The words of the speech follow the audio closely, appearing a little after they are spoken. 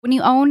When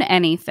you own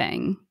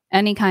anything,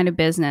 any kind of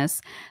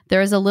business,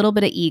 there is a little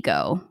bit of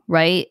ego,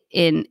 right?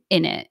 In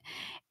it.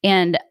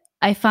 And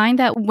I find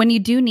that when you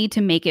do need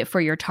to make it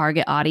for your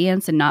target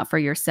audience and not for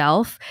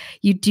yourself,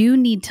 you do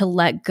need to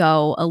let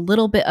go a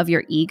little bit of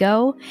your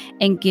ego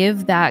and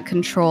give that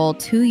control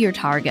to your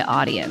target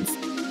audience.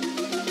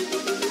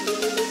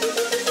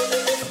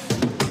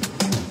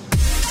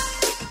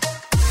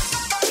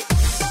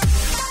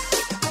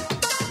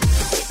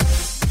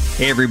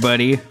 Hey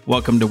everybody,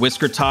 welcome to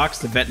Whisker Talks,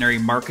 the veterinary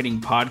marketing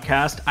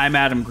podcast. I'm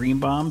Adam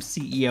Greenbaum,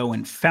 CEO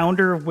and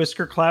founder of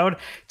Whisker Cloud.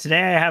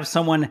 Today I have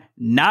someone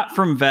not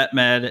from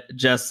VetMed,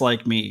 just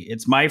like me.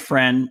 It's my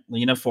friend,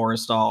 Lena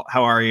Forrestal.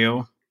 How are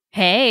you?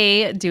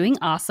 Hey, doing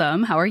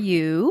awesome. How are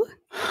you?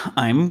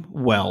 I'm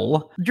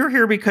well. You're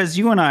here because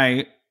you and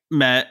I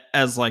met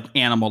as like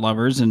animal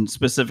lovers and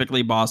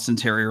specifically Boston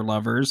Terrier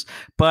lovers,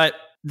 but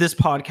this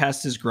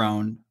podcast has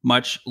grown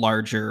much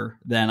larger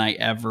than I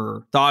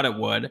ever thought it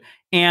would.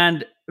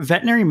 And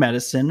veterinary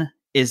medicine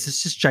is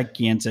this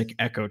gigantic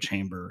echo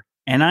chamber.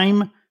 And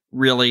I'm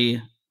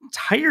really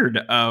tired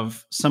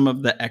of some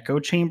of the echo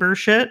chamber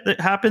shit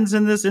that happens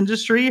in this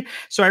industry.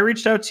 So I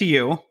reached out to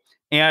you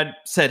and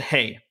said,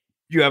 hey,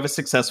 you have a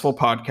successful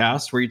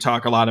podcast where you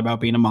talk a lot about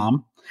being a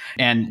mom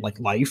and like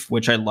life,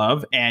 which I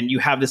love. And you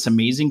have this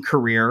amazing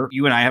career.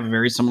 You and I have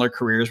very similar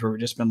careers where we've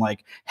just been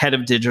like head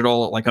of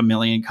digital at like a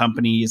million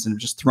companies and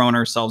just thrown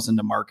ourselves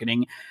into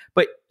marketing.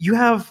 But you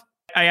have,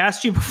 I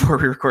asked you before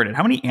we recorded,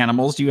 how many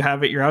animals do you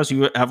have at your house?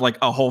 You have like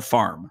a whole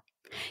farm.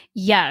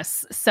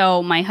 Yes.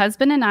 So my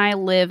husband and I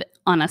live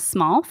on a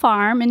small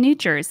farm in New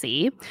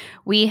Jersey.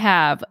 We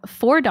have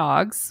 4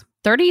 dogs,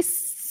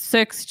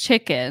 36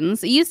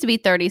 chickens. It used to be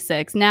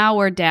 36. Now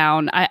we're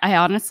down. I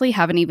honestly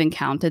haven't even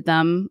counted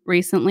them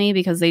recently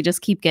because they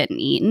just keep getting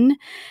eaten.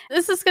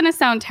 This is going to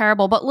sound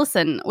terrible, but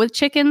listen, with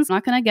chickens, I'm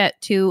not going to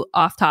get too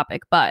off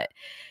topic, but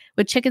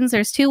with chickens,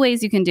 there's 2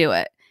 ways you can do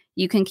it.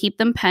 You can keep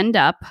them penned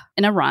up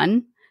in a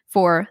run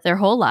for their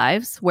whole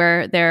lives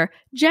where they're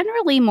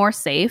generally more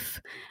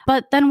safe.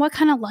 But then what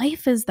kind of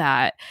life is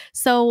that?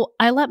 So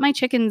I let my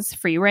chickens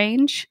free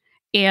range.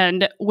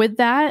 And with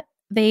that,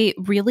 they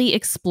really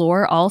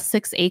explore all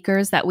 6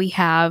 acres that we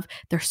have.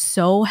 They're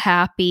so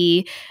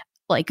happy.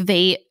 Like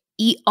they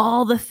eat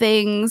all the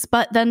things,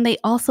 but then they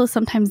also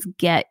sometimes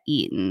get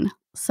eaten.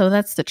 So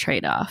that's the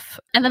trade-off.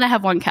 And then I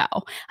have 1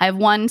 cow. I have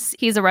one,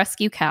 he's a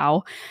rescue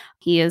cow.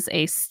 He is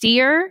a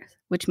steer,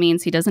 which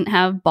means he doesn't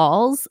have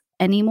balls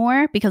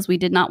anymore because we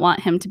did not want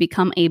him to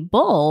become a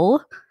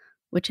bull,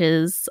 which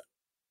is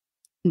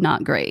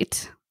not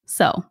great.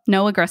 So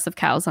no aggressive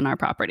cows on our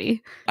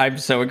property. I'm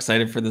so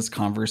excited for this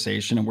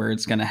conversation and where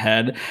it's going to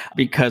head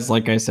because,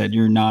 like I said,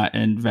 you're not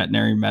in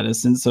veterinary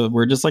medicine. So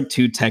we're just like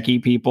 2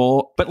 techie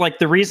people. But like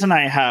the reason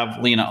I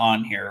have Lena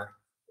on here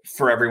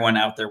for everyone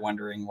out there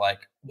wondering,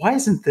 like, why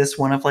isn't this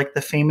one of like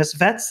the famous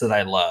vets that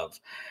I love?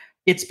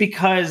 It's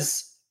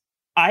because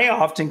I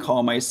often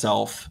call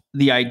myself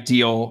the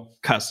ideal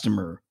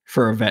customer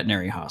for a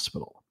veterinary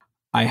hospital.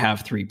 I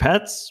have 3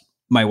 pets.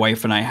 My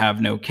wife and I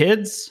have no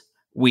kids.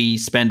 We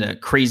spend a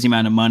crazy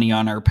amount of money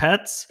on our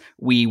pets.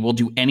 We will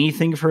do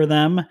anything for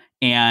them.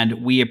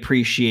 And we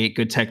appreciate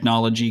good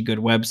technology, good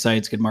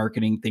websites, good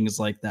marketing, things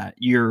like that.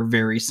 You're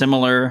very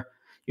similar.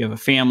 You have a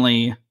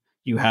family.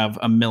 You have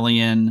a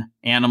million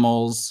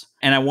animals.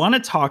 And I want to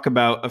talk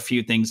about a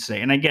few things today.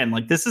 And again,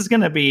 like this is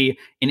going to be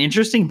an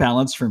interesting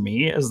balance for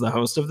me as the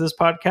host of this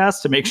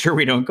podcast to make sure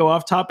we don't go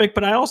off topic.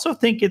 But I also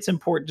think it's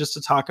important just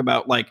to talk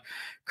about like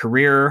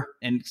career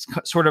and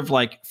sort of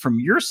like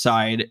from your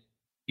side,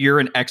 you're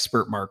an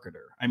expert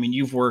marketer. I mean,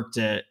 you've worked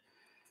at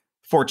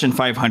Fortune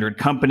 500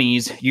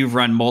 companies. You've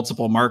run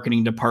multiple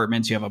marketing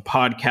departments. You have a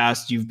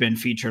podcast. You've been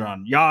featured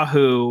on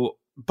Yahoo,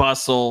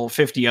 Bustle,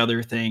 50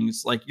 other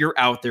things. Like you're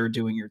out there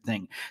doing your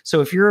thing. So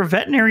if you're a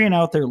veterinarian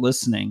out there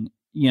listening,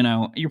 you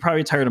know, you're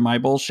probably tired of my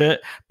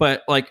bullshit,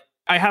 but like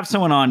I have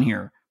someone on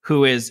here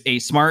who is a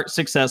smart,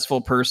 successful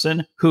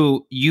person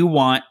who you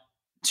want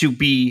to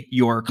be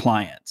your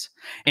client.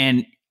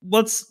 And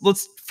let's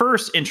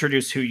first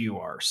introduce who you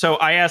are. So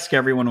I ask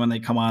everyone when they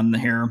come on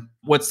here,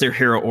 what's their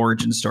hero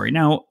origin story?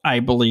 Now,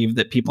 I believe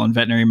that people in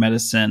veterinary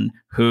medicine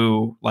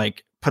who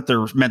like put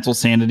their mental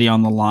sanity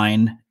on the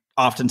line,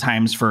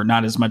 oftentimes for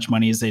not as much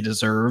money as they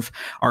deserve,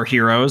 are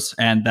heroes.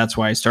 And that's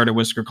why I started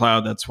Whisker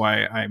Cloud. That's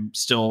why I'm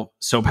still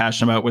so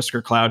passionate about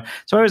Whisker Cloud.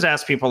 So I always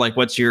ask people like,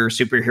 what's your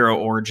superhero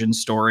origin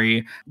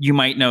story? You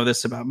might know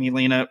this about me,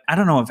 Lena. I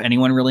don't know if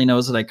anyone really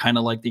knows that I kind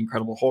of like the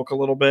Incredible Hulk a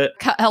little bit.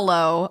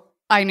 Hello.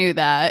 I knew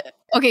that.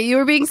 Okay, you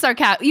were being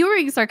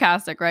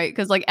sarcastic, right?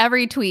 Because like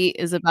every tweet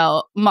is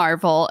about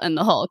Marvel and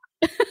the Hulk.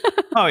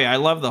 Oh yeah, I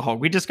love the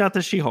Hulk. We just got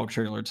the She-Hulk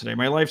trailer today.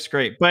 My life's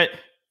great. But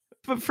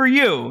for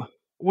you,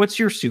 what's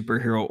your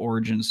superhero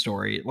origin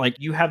story? Like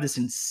you have this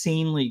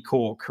insanely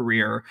cool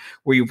career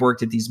where you've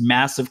worked at these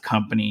massive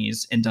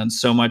companies and done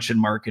so much in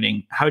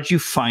marketing. How did you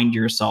find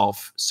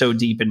yourself so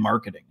deep in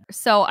marketing?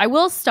 So I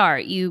will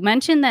start. You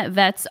mentioned that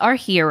vets are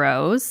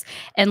heroes.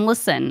 And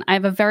listen, I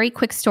have a very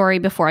quick story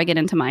before I get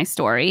into my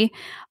story.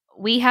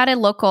 We had a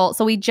local,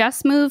 so we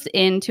just moved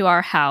into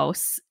our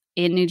house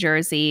in New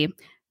Jersey.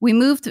 We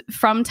moved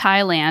from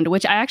Thailand,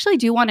 which I actually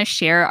do want to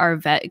share our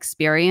vet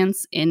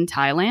experience in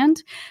Thailand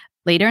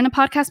later in the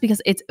podcast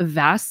because it's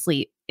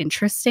vastly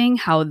interesting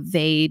how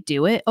they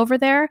do it over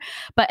there.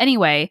 But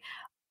anyway,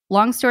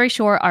 long story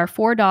short, our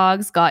 4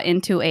 dogs got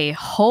into a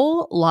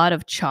whole lot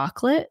of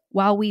chocolate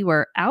while we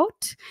were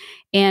out.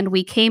 And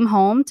we came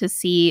home to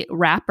see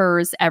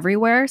wrappers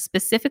everywhere.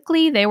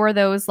 Specifically, they were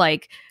those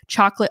like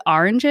chocolate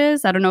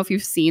oranges. I don't know if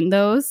you've seen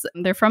those.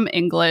 They're from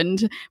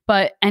England.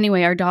 But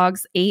anyway, our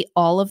dogs ate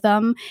all of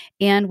them.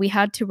 And we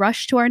had to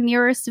rush to our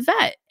nearest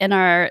vet.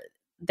 And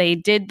they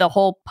did the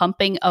whole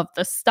pumping of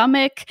the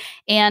stomach.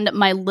 And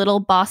my little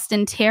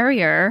Boston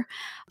Terrier,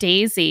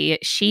 Daisy,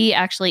 she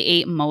actually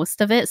ate most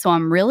of it. So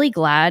I'm really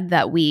glad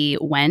that we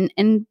went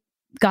and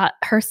got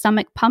her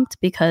stomach pumped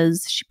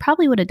because she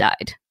probably would have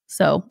died.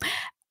 So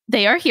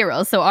they are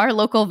heroes. So our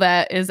local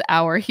vet is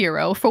our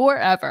hero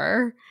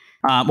forever.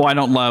 Well, I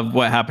don't love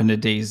what happened to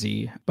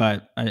Daisy,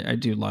 but I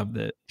do love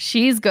that.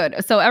 She's good.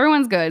 So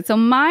everyone's good. So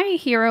my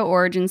hero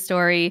origin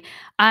story,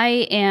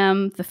 I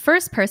am the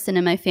first person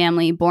in my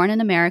family born in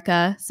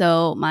America.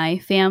 So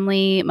my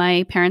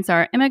parents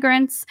are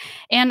immigrants.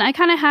 And I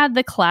kind of had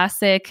the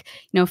classic,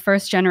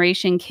 first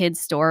generation kid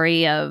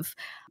story of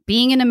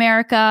being in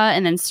America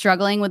and then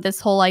struggling with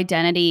this whole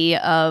identity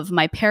of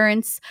my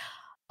parents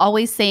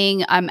always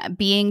saying I'm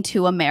being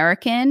too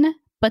American,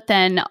 but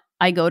then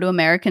I go to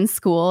American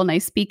school and I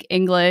speak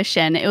English.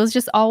 And it was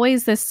just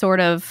always this sort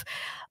of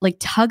like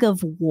tug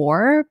of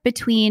war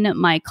between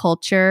my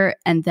culture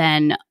and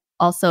then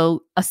also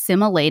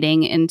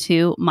assimilating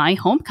into my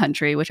home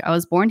country, which I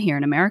was born here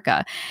in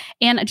America.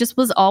 And it just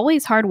was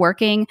always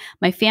hardworking.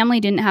 My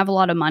family didn't have a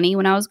lot of money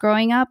when I was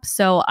growing up.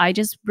 So I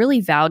just really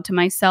vowed to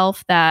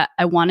myself that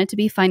I wanted to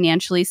be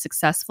financially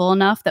successful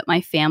enough that my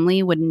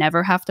family would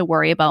never have to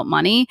worry about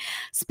money.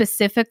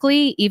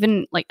 Specifically,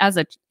 even like as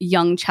a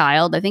young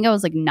child, I think I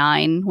was like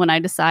 9 when I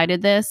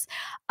decided this.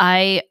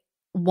 I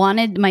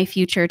wanted my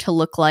future to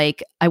look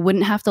like I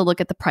wouldn't have to look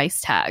at the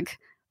price tag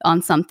on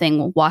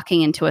something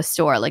walking into a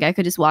store. Like I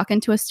could just walk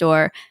into a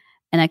store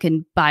and I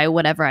can buy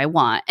whatever I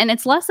want. And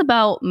it's less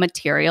about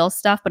material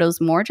stuff, but it was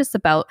more just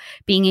about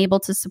being able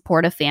to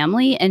support a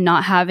family and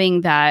not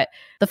having the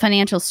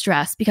financial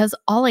stress, because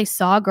all I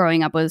saw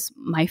growing up was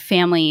my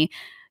family,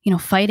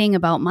 fighting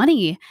about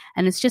money.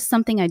 And it's just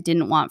something I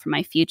didn't want for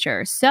my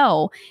future.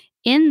 So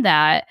in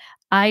that,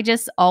 I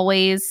just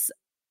always,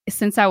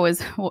 since I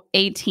was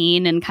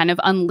 18 and kind of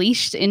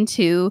unleashed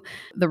into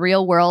the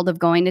real world of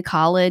going to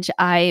college,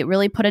 I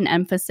really put an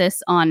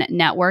emphasis on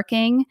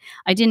networking.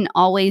 I didn't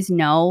always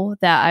know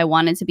that I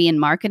wanted to be in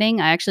marketing.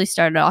 I actually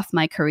started off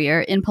my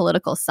career in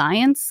political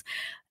science,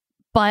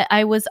 but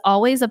I was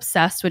always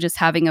obsessed with just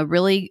having a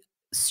really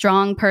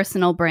strong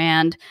personal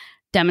brand,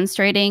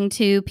 demonstrating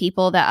to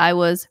people that I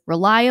was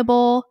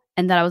reliable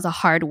and that I was a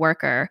hard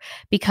worker,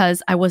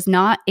 because I was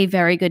not a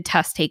very good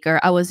test taker.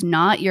 I was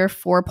not your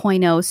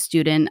 4.0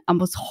 student. I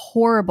was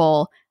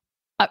horrible,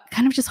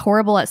 kind of just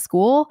horrible at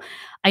school.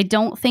 I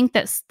don't think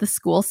that the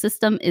school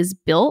system is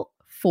built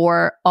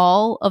for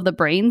all of the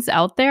brains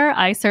out there.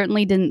 I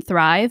certainly didn't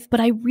thrive,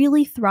 but I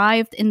really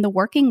thrived in the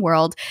working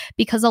world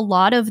because a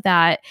lot of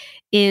that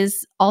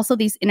is also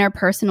these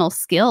interpersonal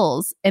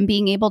skills and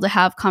being able to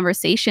have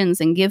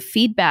conversations and give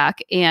feedback.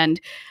 And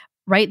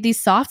right, these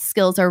soft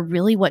skills are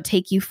really what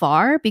take you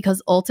far,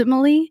 because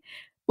ultimately,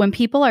 when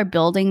people are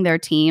building their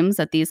teams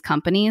at these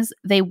companies,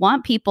 they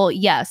want people,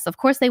 yes, of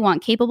course, they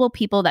want capable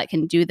people that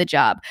can do the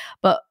job.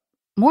 But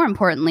more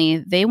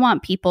importantly, they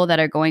want people that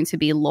are going to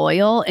be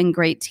loyal and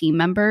great team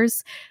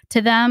members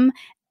to them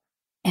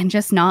and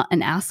just not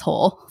an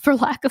asshole, for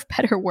lack of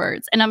better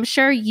words. And I'm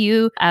sure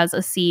you, as a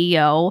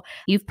CEO,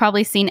 you've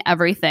probably seen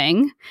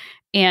everything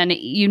and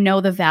you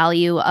know the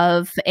value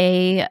of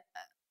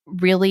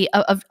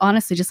of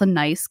honestly just a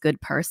nice, good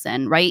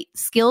person, right?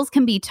 Skills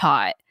can be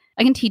taught.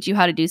 I can teach you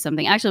how to do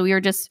something. Actually, we were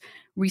just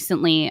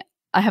recently,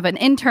 I have an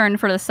intern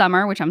for the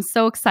summer, which I'm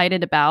so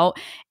excited about.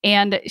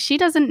 And she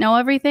doesn't know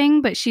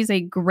everything, but she's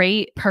a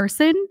great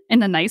person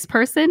and a nice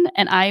person.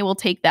 And I will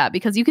take that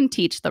because you can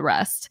teach the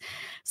rest.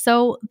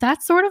 So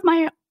that's sort of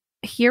my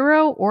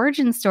hero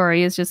origin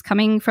story, is just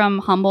coming from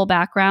humble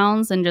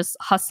backgrounds and just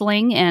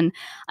hustling. And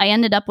I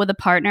ended up with a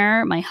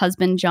partner, my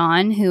husband,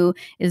 John, who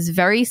is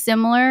very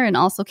similar and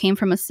also came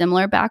from a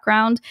similar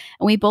background.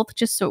 And we both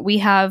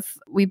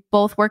we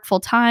both work full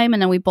time,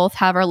 and then we both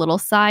have our little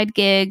side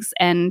gigs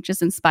and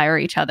just inspire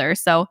each other.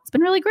 So it's been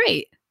really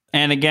great.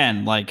 And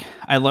again, like,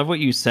 I love what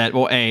you said.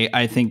 Well,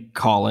 I think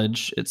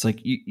college, it's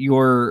like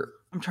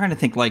I'm trying to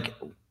think, like,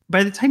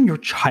 by the time your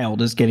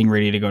child is getting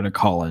ready to go to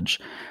college,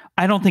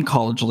 I don't think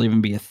college will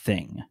even be a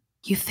thing.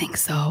 You think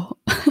so?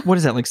 What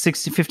is that, like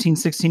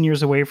 16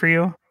 years away for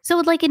you? So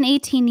like in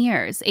 18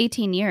 years.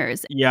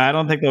 Yeah, I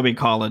don't think there'll be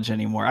college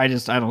anymore. I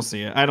don't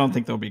see it. I don't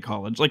think there'll be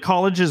college. Like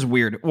college is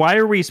weird. Why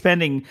are we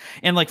spending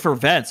and like for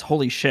vets,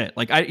 holy shit.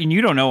 Like and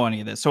you don't know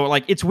any of this. So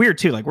like it's weird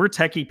too. Like we're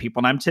techie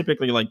people and I'm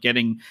typically like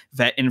getting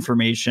vet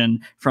information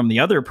from the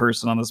other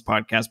person on this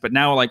podcast, but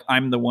now like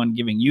I'm the one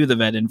giving you the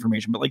vet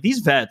information. But like these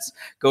vets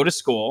go to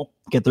school,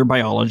 get their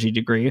biology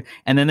degree,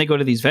 and then they go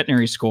to these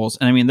veterinary schools.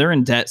 And I mean, they're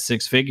in debt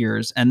 6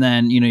 figures. And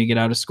then, you get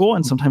out of school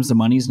and sometimes the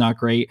money's not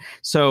great.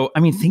 So, I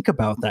mean, think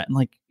about that. And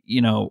like,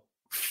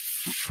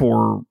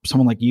 for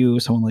someone like you,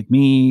 someone like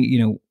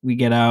me, we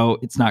get out,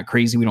 it's not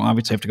crazy. We don't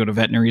obviously have to go to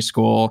veterinary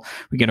school.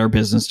 We get our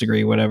business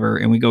degree, whatever,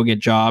 and we go get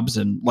jobs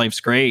and life's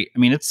great. I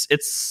mean, it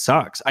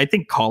sucks. I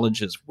think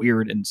college is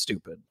weird and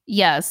stupid.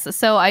 Yes.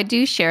 So I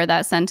do share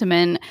that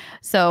sentiment.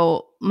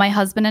 So my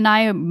husband and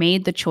I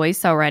made the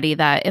choice already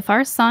that if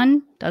our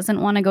son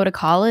doesn't want to go to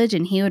college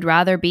and he would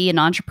rather be an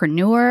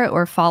entrepreneur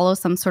or follow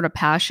some sort of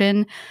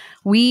passion,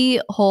 we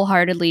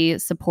wholeheartedly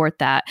support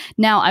that.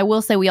 Now, I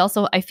will say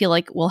I feel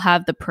like we'll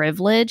have the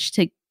privilege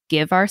to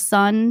give our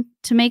son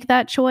to make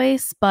that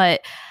choice,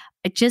 but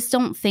I just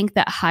don't think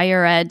that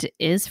higher ed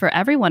is for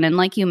everyone. And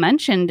like you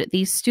mentioned,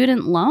 these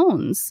student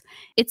loans,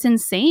 it's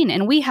insane.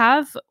 And we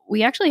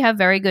actually have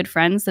very good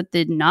friends that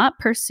did not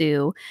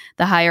pursue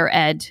the higher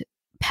ed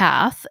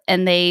path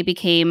and they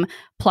became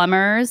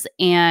plumbers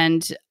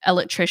and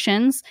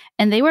electricians,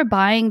 and they were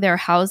buying their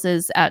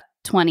houses at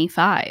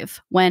 25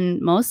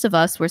 when most of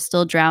us were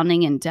still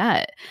drowning in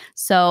debt.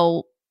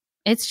 So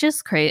it's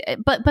just crazy.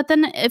 But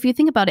then if you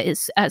think about it,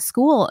 it's at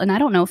school, and I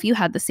don't know if you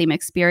had the same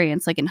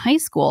experience, like in high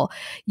school,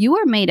 you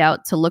were made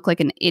out to look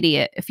like an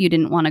idiot if you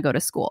didn't want to go to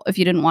school, if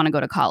you didn't want to go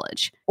to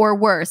college, or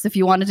worse, if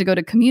you wanted to go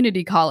to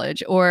community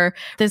college, or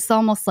this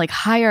almost like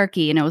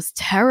hierarchy, and it was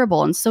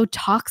terrible and so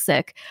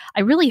toxic.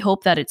 I really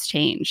hope that it's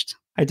changed.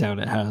 I doubt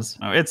it has.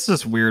 No, it's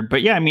just weird.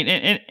 But yeah, I mean,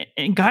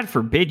 and God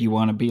forbid you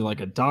want to be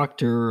like a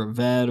doctor or a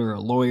vet or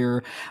a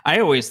lawyer. I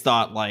always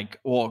thought like,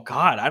 well,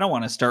 God, I don't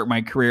want to start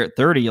my career at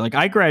 30. Like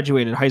I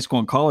graduated high school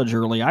and college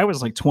early. I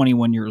was like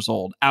 21 years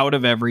old, out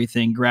of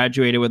everything,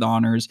 graduated with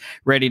honors,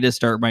 ready to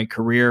start my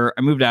career.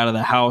 I moved out of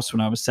the house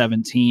when I was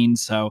 17.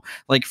 So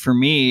like for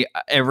me,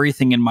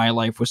 everything in my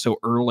life was so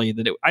early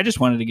that I just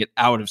wanted to get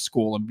out of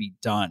school and be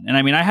done. And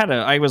I mean,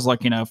 I was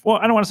lucky enough. Well,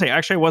 I don't want to say,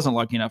 actually, I wasn't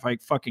lucky enough.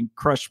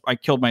 I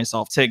killed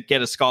myself to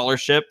get a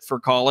scholarship for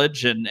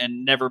college and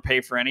never pay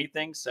for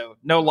anything. So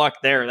no luck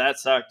there. That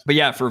sucked. But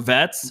yeah, for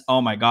vets,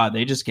 oh my God,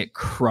 they just get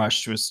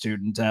crushed with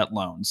student debt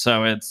loans.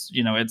 So it's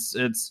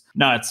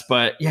nuts.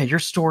 But yeah, your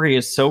story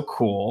is so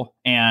cool.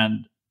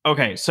 And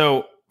okay,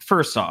 so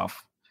first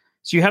off,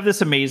 so you have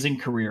this amazing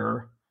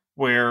career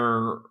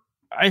where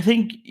I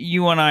think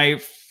you and I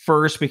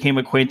first became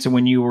acquainted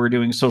when you were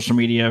doing social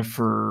media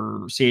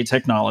for CA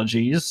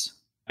Technologies.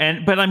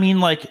 But I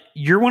mean, like,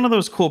 you're one of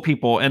those cool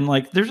people. And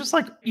like, there's just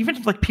like,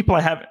 even like people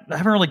I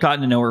haven't really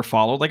gotten to know or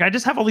followed. Like, I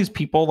just have all these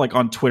people like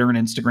on Twitter and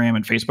Instagram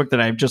and Facebook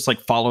that I've just like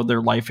followed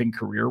their life and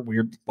career.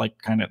 Weird,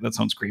 like kind of, that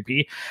sounds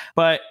creepy.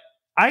 But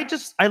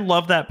I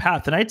love that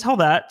path. And I tell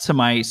that to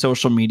my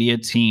social media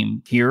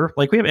team here.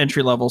 Like we have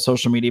entry level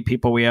social media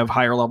people. We have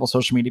higher level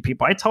social media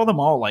people. I tell them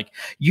all, like,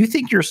 you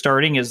think you're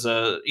starting as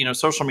a,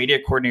 social media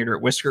coordinator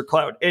at Whisker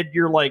Cloud, and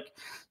you're like,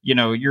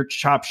 you're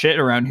chop shit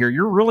around here.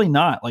 You're really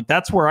not. Like,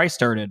 that's where I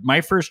started.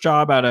 My first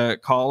job out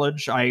of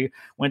college, I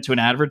went to an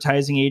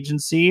advertising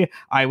agency.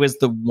 I was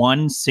the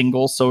one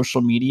single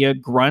social media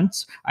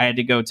grunt. I had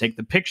to go take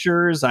the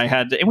pictures.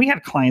 And we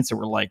had clients that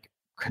were like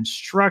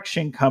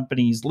construction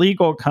companies,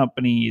 legal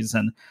companies,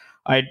 and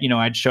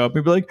I'd show up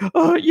and be like,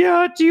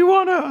 yeah, do you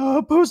want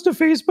to post to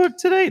Facebook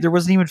today? There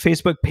wasn't even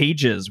Facebook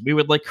pages. We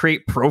would like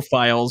create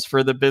profiles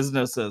for the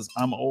businesses.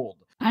 I'm old.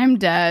 I'm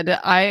dead.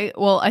 I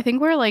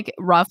think we're like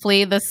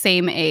roughly the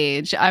same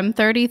age. I'm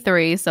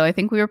 33, so I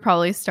think we were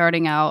probably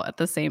starting out at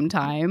the same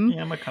time.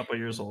 Yeah, I'm a couple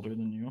years older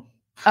than you.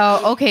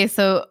 Oh, okay.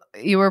 So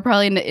you were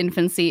probably in the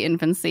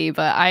infancy,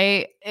 but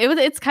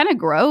it's kind of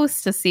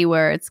gross to see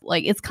where it's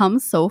like it's come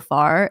so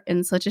far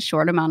in such a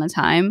short amount of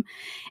time.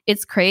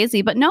 It's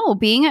crazy. But no,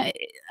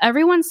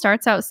 everyone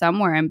starts out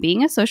somewhere, and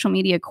being a social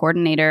media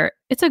coordinator,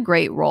 it's a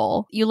great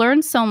role. You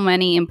learn so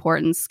many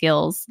important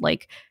skills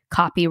like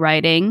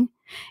copywriting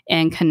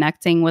and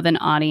connecting with an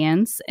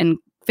audience and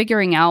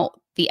figuring out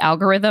the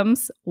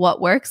algorithms, what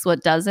works,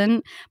 what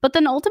doesn't, but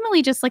then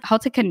ultimately just like how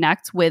to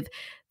connect with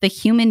the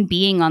human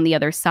being on the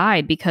other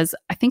side. Because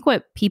I think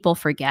what people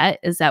forget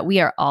is that we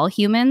are all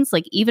humans.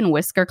 Like even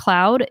Whisker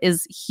Cloud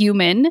is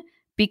human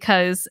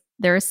because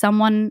there is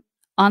someone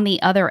on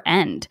the other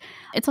end.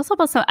 It's also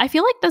about I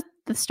feel like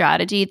the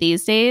strategy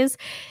these days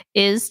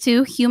is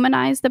to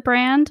humanize the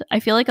brand.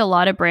 I feel like a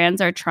lot of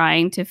brands are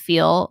trying to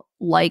feel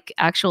like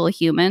actual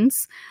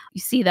humans.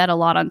 You see that a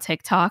lot on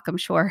TikTok. I'm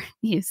sure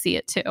you see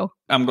it too.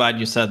 I'm glad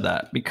you said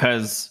that,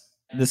 because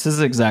This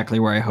is exactly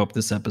where I hope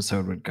this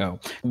episode would go.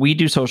 We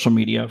do social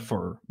media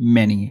for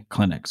many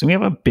clinics, and we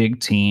have a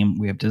big team.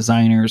 We have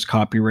designers,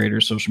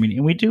 copywriters, social media,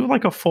 and we do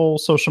like a full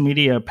social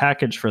media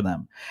package for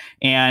them.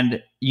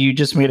 And you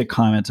just made a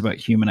comment about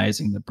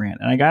humanizing the brand.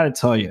 And I got to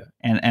tell you,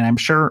 and I'm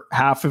sure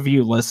half of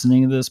you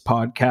listening to this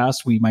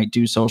podcast, we might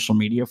do social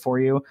media for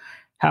you.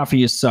 Half of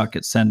you suck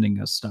at sending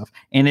us stuff.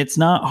 And it's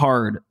not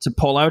hard to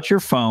pull out your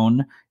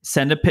phone,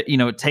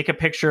 take a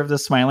picture of the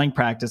smiling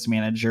practice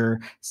manager,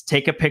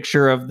 take a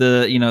picture of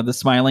the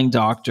smiling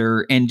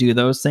doctor, and do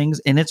those things.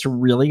 And it's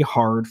really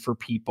hard for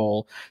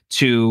people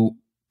to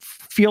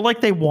feel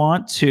like they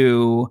want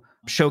to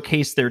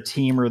showcase their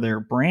team or their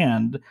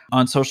brand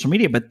on social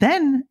media. But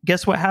then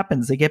guess what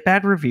happens? They get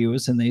bad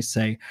reviews and they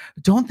say,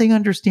 don't they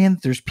understand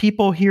that there's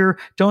people here?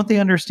 Don't they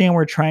understand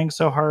we're trying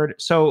so hard?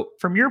 So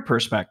from your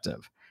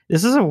perspective,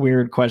 this is a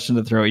weird question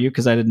to throw at you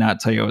because I did not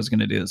tell you I was going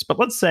to do this. But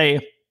let's say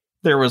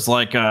there was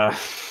like I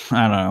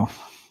don't know,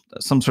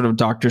 some sort of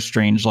Doctor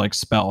Strange like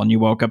spell, and you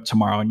woke up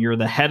tomorrow and you're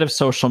the head of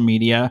social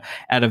media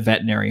at a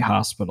veterinary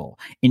hospital,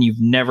 and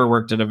you've never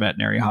worked at a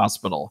veterinary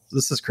hospital.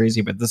 This is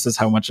crazy, but this is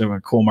how much of a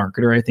cool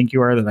marketer I think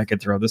you are that I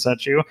could throw this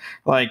at you.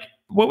 Like,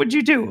 what would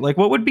you do? Like,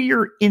 what would be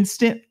your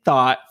instant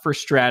thought for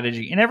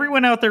strategy? And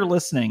everyone out there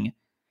listening,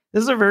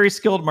 this is a very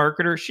skilled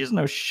marketer. She doesn't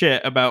know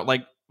shit about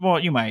well,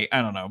 you might,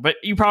 I don't know, but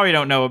you probably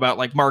don't know about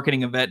like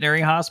marketing a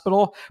veterinary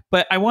hospital.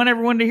 But I want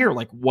everyone to hear,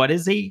 like, what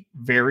is a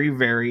very,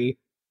 very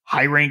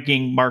high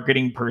ranking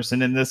marketing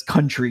person in this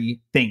country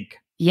think?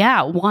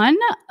 Yeah, one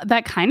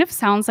that kind of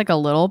sounds like a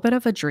little bit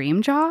of a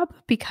dream job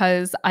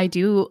because I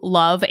do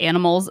love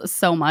animals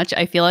so much.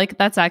 I feel like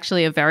that's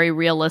actually a very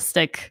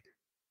realistic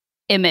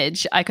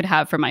image I could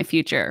have for my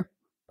future.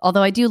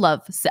 Although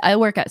I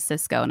work at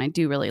Cisco and I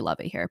do really love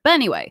it here. But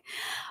anyway,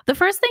 the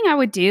first thing I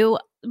would do,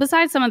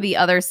 besides some of the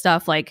other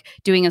stuff like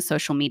doing a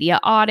social media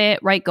audit,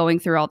 right? Going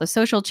through all the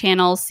social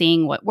channels,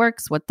 seeing what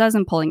works, what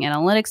doesn't, pulling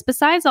analytics.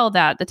 Besides all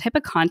that, the type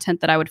of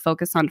content that I would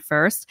focus on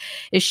first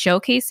is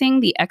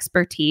showcasing the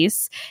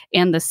expertise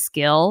and the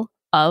skill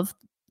of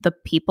the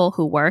people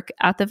who work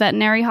at the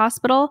veterinary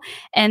hospital.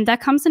 And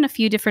that comes in a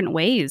few different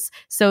ways.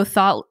 So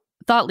thought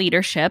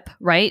leadership,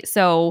 right?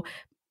 So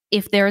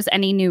if there's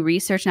any new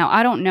research now,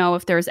 I don't know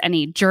if there's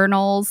any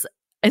journals.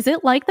 Is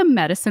it like the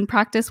medicine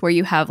practice where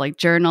you have like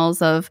journals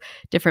of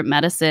different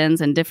medicines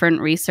and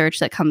different research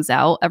that comes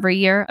out every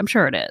year? I'm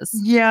sure it is.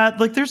 Yeah,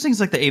 like there's things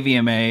like the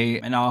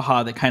AVMA and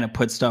AHA that kind of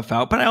put stuff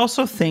out. But I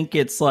also think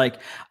it's like,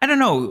 I don't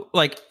know,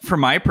 like from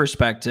my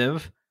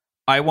perspective,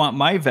 I want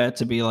my vet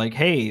to be like,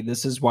 hey,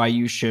 this is why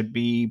you should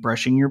be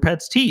brushing your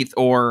pet's teeth.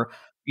 Or,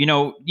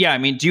 I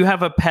mean, do you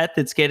have a pet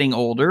that's getting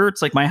older?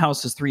 It's like my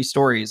house is 3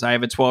 stories. I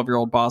have a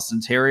 12-year-old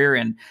Boston Terrier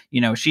and,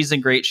 she's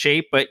in great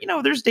shape. But,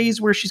 there's days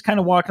where she's kind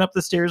of walking up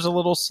the stairs a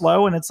little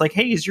slow. And it's like,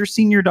 hey, is your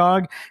senior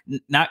dog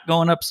not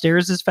going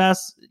upstairs as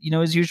fast,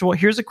 as usual?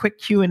 Here's a quick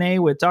Q&A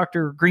with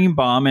Dr.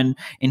 Greenbaum. And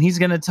he's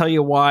going to tell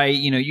you why,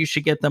 you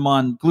should get them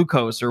on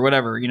glucose or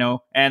whatever,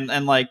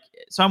 and like,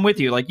 so I'm with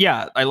you. Like,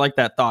 yeah, I like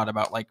that thought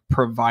about like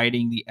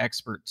providing the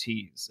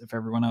expertise. If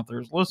everyone out there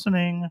is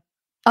listening.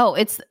 Oh,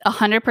 it's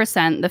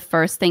 100% the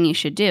first thing you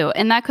should do.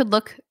 And that could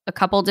look a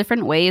couple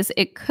different ways.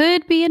 It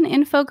could be an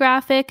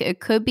infographic. It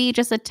could be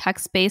just a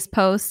text-based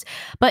post.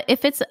 But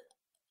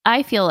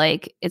I feel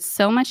like it's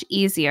so much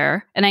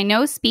easier. And I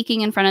know speaking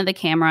in front of the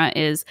camera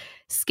is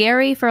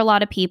scary for a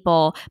lot of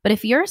people. But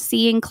if you're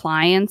seeing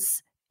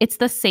clients, it's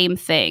the same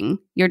thing.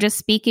 You're just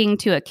speaking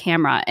to a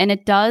camera. And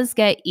it does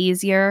get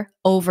easier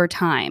over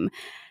time.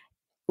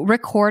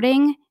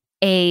 Recording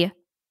a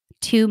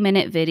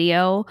 2-minute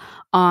video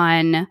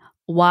on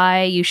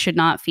why you should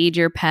not feed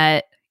your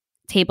pet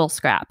table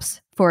scraps,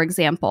 for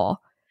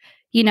example,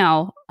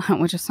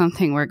 which is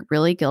something we're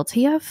really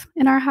guilty of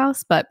in our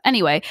house. But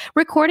anyway,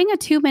 recording a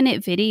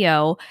 2-minute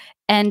video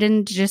and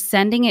then just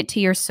sending it to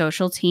your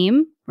social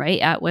team, right,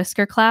 at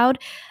Whisker Cloud,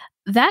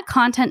 that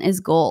content is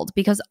gold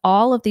because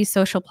all of these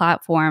social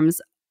platforms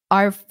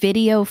are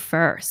video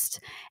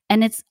first.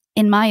 And it's,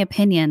 in my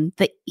opinion,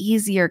 the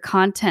easier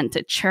content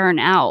to churn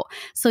out.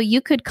 So you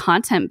could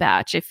content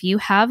batch. If you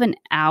have an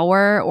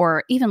hour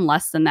or even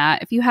less than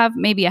that, if you have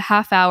maybe a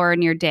half hour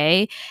in your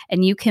day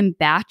and you can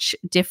batch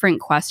different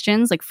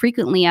questions, like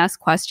frequently asked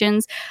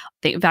questions,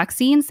 the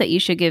vaccines that you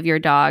should give your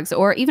dogs,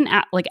 or even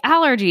like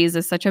allergies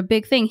is such a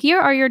big thing. Here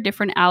are your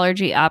different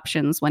allergy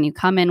options when you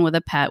come in with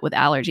a pet with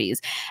allergies.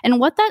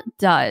 And what that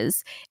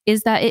does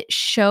is that it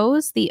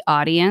shows the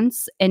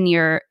audience and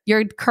your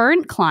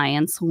current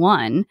clients,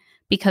 one,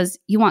 because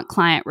you want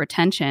client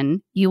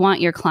retention. You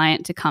want your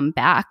client to come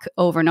back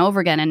over and over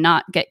again and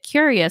not get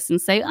curious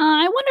and say,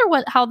 I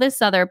wonder how this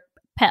other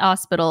pet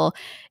hospital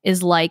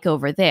is like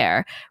over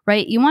there,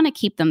 right? You want to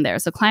keep them there.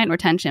 So client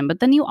retention, but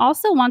then you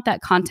also want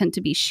that content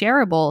to be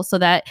shareable so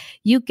that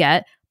you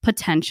get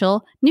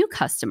potential new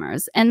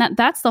customers. And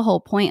that's the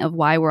whole point of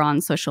why we're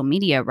on social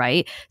media,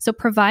 right? So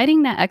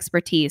providing that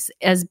expertise,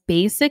 as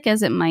basic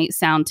as it might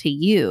sound to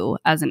you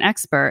as an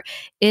expert,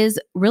 is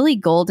really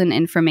golden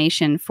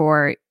information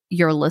for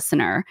your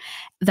listener.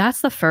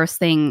 That's the first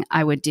thing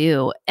I would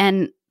do.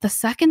 And the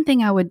second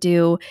thing I would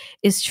do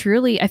is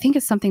truly, I think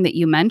it's something that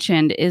you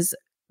mentioned is,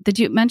 did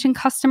you mention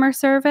customer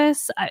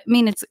service? I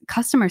mean, it's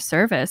customer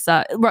service,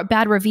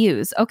 bad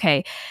reviews.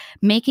 Okay.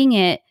 Making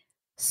it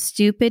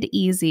stupid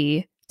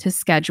easy to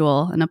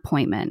schedule an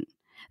appointment.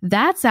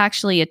 That's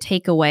actually a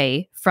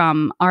takeaway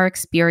from our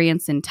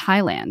experience in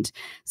Thailand.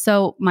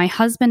 So my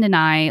husband and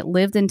I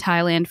lived in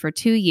Thailand for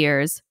 2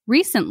 years.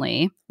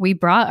 Recently, we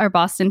brought our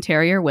Boston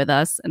Terrier with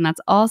us, and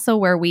that's also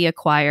where we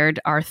acquired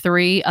our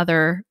 3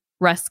 other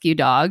rescue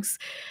dogs,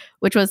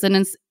 which was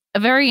a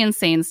very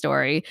insane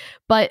story.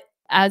 But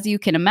as you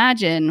can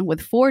imagine,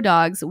 with 4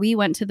 dogs, we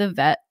went to the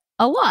vet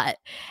a lot.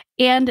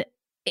 And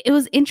it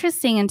was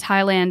interesting in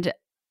Thailand.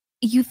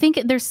 You think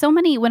there's so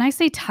many, when I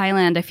say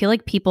Thailand, I feel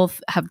like people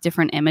have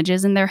different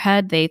images in their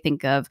head. They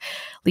think of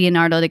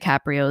Leonardo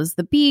DiCaprio's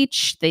The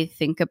Beach. They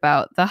think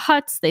about the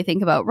huts. They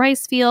think about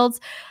rice fields.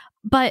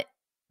 But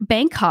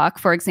Bangkok,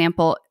 for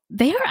example,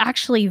 they are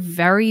actually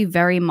very,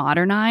 very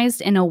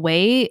modernized in a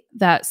way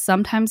that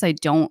sometimes I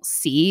don't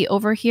see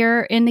over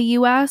here in the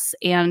US.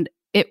 And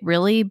it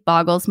really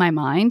boggles my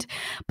mind.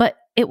 But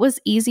it was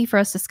easy for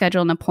us to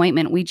schedule an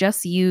appointment. We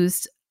just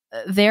used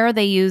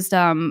they used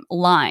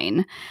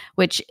Line,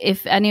 which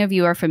if any of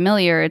you are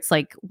familiar, it's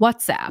like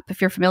WhatsApp.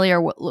 If you're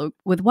familiar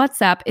with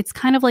WhatsApp, it's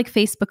kind of like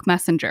Facebook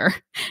Messenger.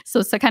 So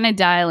it's kind of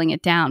dialing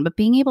it down. But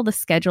being able to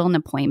schedule an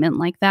appointment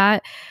like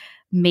that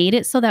made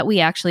it so that we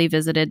actually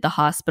visited the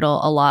hospital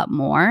a lot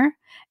more.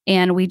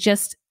 And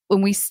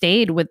when we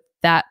stayed with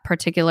that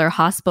particular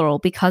hospital,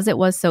 because it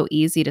was so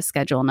easy to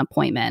schedule an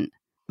appointment.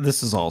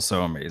 This is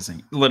also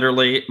amazing.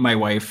 Literally, my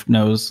wife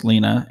knows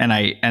Lena,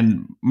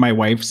 and my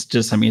wife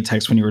just sent me a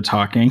text when you were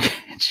talking.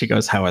 She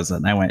goes, "How is it?"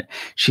 And I went,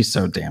 "She's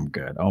so damn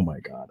good." Oh my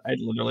God. I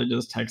literally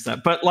just text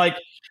that. But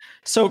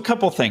so a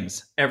couple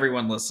things,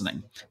 everyone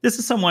listening. This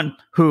is someone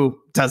who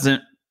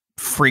doesn't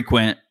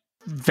frequent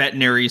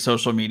veterinary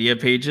social media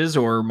pages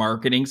or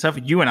marketing stuff.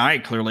 You and I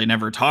clearly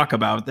never talk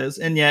about this.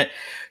 And yet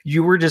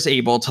you were just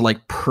able to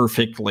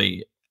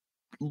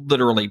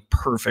literally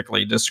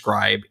perfectly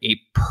describe a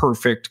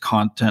perfect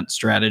content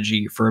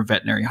strategy for a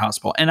veterinary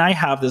hospital. And I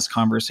have this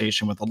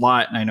conversation with a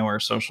lot, and I know our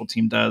social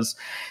team does.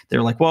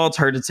 They're like, well, it's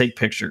hard to take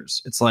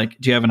pictures. It's like,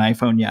 do you have an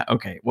iPhone? Yeah.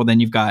 Okay. Well, then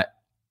you've got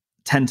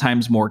 10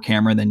 times more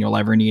camera than you'll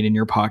ever need in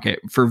your pocket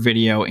for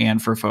video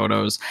and for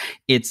photos.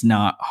 It's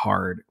not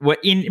hard.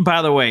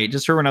 By the way,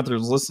 just for everyone out there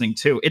who's listening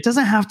too, it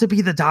doesn't have to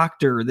be the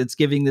doctor that's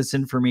giving this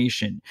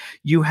information.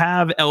 You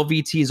have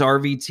LVTs,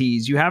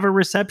 RVTs, you have a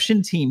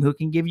reception team who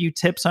can give you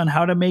tips on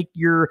how to make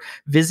your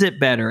visit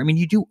better. I mean,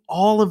 you do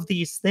all of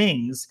these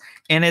things,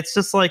 and it's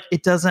just like,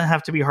 it doesn't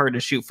have to be hard to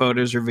shoot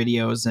photos or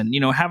videos and,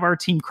 have our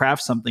team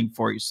craft something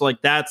for you. So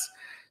that's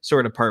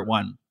sort of part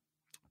one.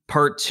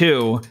 Part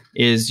two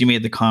is you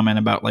made the comment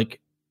about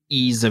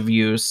ease of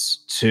use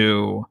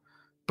to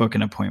book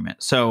an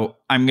appointment. So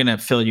I'm going to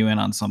fill you in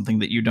on something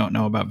that you don't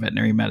know about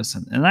veterinary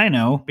medicine. And I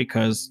know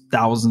because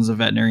thousands of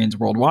veterinarians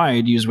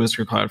worldwide use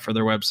Whisker Cloud for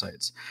their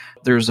websites.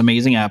 There's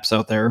amazing apps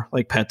out there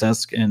like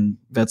PetDesk and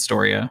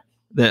Vetstoria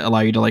that allow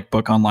you to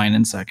book online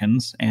in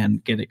seconds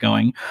and get it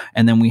going.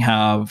 And then we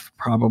have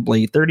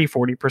probably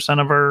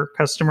 40% of our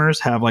customers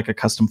have a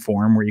custom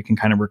form where you can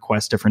kind of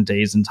request different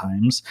days and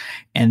times.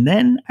 And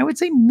then I would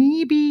say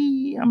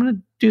maybe I'm going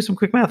to do some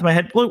quick math in my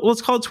head.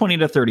 Let's call it 20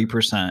 to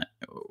 30%,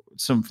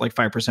 some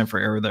 5% for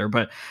error there,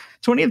 but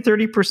 20 to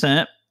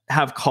 30%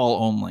 have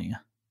call only.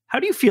 How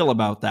do you feel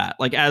about that?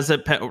 As a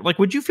pet,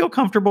 would you feel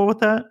comfortable with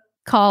that?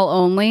 Call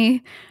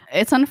only.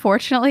 It's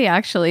unfortunately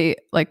actually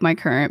my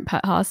current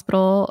pet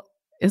hospital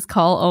is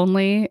call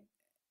only.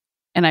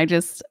 And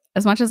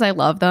as much as I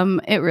love them,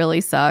 it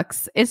really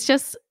sucks. It's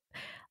just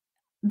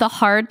the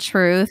hard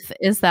truth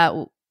is that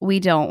we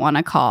don't want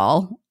to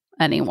call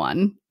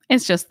anyone.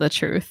 It's just the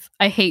truth.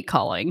 I hate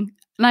calling.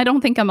 And I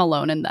don't think I'm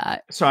alone in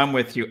that. So I'm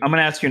with you. I'm going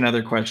to ask you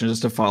another question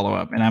just to follow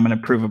up. And I'm going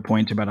to prove a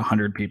point to about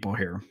 100 people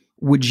here.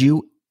 Would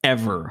you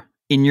ever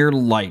in your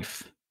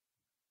life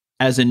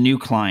as a new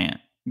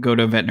client go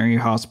to a veterinary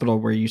hospital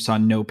where you saw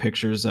no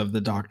pictures of the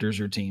doctors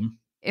or team?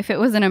 If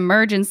it was an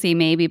emergency,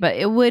 maybe, but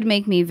it would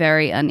make me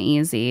very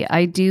uneasy.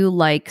 I do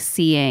like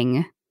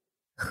seeing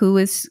who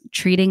is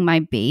treating my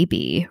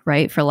baby,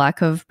 right? For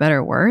lack of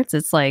better words.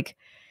 It's I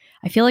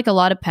feel like a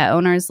lot of pet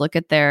owners look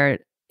at their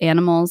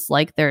animals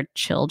like their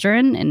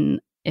children, and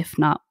if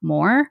not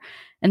more.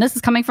 And this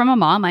is coming from a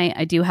mom.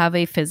 I do have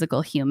a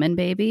physical human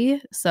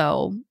baby.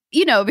 So,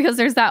 because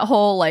there's that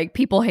whole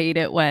people hate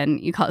it when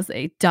you call us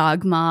a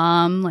dog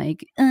mom,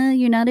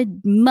 you're not a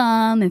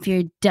mom if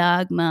you're a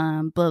dog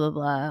mom, blah, blah,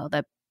 blah, all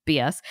that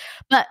BS.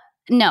 But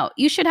no,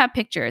 you should have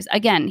pictures.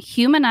 Again,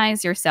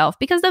 humanize yourself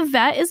because the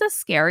vet is a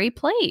scary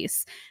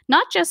place,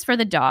 not just for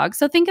the dog.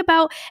 So think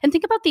about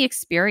the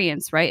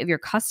experience, right, of your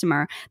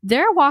customer.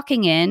 They're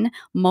walking in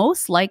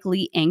most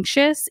likely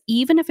anxious,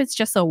 even if it's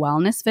just a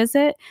wellness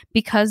visit,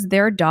 because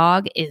their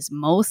dog is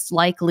most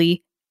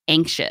likely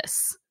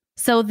anxious.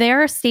 So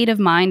their state of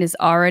mind is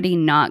already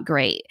not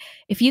great.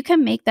 If you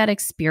can make that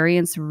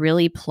experience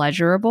really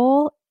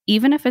pleasurable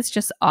even if it's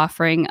just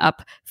offering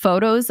up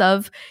photos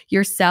of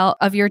yourself,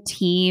 of your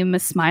team,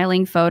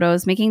 smiling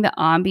photos, making the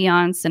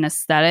ambiance and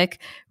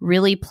aesthetic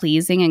really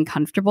pleasing and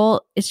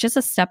comfortable, it's just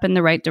a step in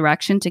the right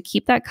direction to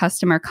keep that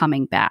customer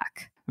coming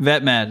back.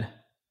 VetMed,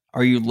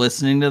 are you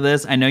listening to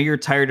this? I know you're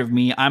tired of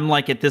me. I'm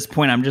like, at this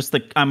point,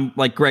 I'm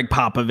like Greg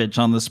Popovich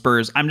on the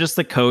Spurs. I'm just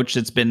the coach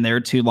that's been there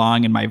too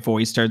long and my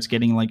voice starts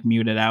getting like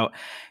muted out.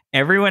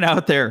 Everyone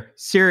out there,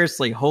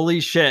 seriously, holy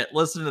shit,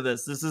 listen to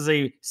this. This is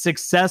a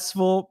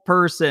successful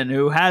person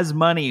who has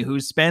money, who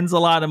spends a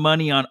lot of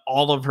money on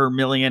all of her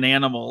million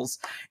animals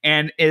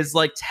and is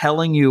like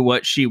telling you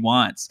what she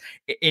wants.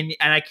 And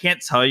I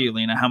can't tell you,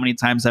 Lena, how many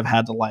times I've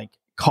had to like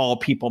call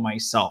people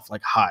myself,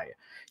 like, hi,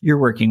 you're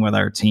working with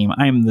our team.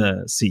 I'm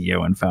the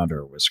CEO and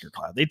founder of Whisker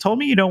Cloud. They told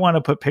me you don't want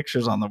to put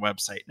pictures on the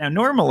website. Now,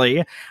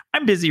 normally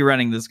I'm busy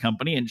running this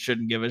company and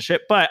shouldn't give a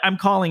shit, but I'm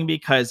calling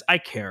because I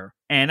care.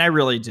 And I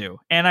really do.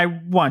 And I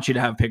want you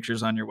to have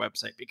pictures on your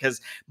website because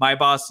my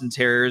Boston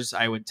Terriers,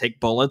 I would take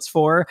bullets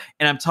for.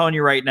 And I'm telling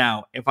you right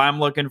now, if I'm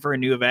looking for a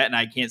new vet and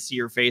I can't see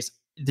your face,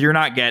 you're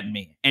not getting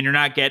me. And you're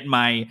not getting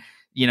my,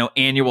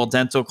 annual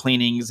dental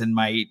cleanings and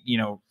my,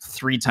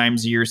 3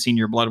 times a year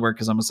senior blood work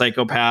because I'm a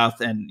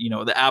psychopath, and,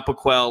 the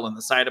Apoquel and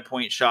the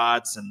Cytopoint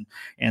shots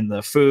and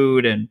the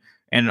food and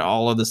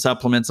all of the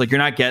supplements. Like, you're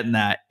not getting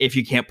that if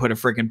you can't put a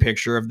freaking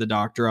picture of the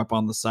doctor up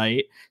on the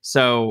site.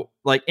 So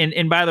like,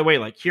 and by the way,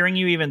 like, hearing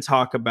you even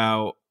talk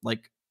about,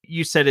 like,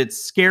 you said it's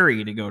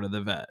scary to go to the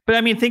vet, but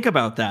I mean, think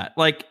about that.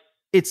 Like,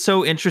 it's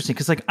so interesting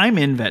because like I'm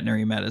in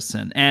veterinary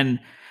medicine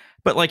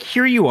but like,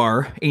 here you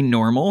are, a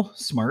normal,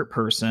 smart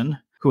person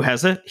who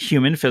has a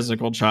human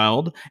physical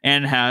child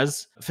and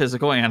has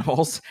physical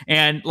animals.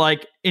 And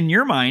like, in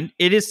your mind,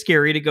 it is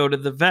scary to go to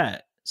the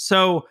vet.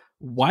 So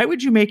why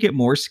would you make it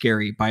more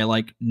scary by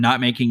like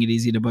not making it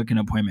easy to book an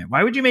appointment?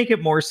 Why would you make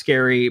it more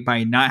scary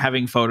by not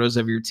having photos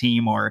of your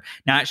team or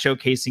not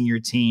showcasing your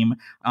team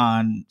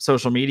on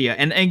social media?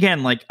 And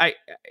again, like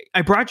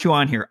I brought you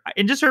on here,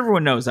 and just so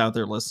everyone knows out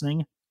there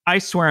listening, I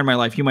swear on my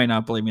life, you might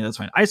not believe me, that's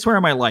fine. I swear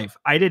on my life,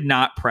 I did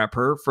not prep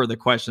her for the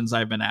questions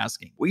I've been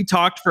asking. We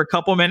talked for a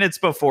couple minutes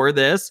before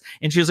this,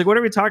 and she was like, what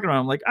are we talking about?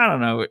 I'm like, I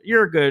don't know.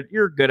 You're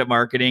good at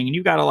marketing, and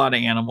you got a lot of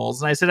animals.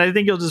 And I said, I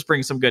think you'll just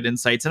bring some good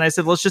insights. And I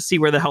said, let's just see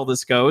where the hell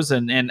this goes.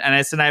 And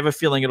I said, I have a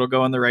feeling it'll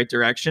go in the right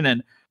direction.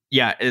 And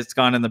yeah, it's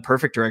gone in the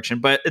perfect direction.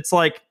 But it's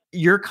like,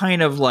 you're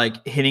kind of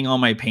like hitting all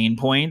my pain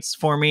points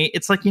for me.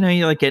 It's like, you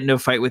like get into a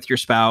fight with your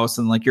spouse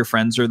and like your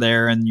friends are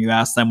there and you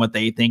ask them what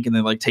they think and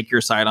they like take your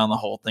side on the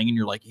whole thing. And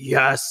you're like,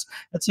 yes,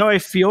 that's how I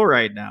feel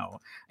right now.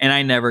 And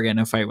I never get in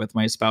a fight with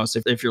my spouse.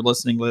 If you're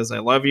listening, Liz, I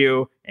love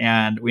you.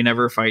 And we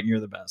never fight and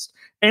you're the best.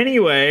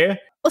 Anyway.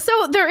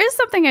 So there is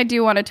something I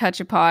do want to touch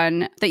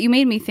upon that you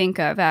made me think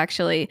of,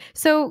 actually.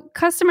 So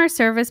customer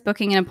service,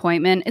 booking an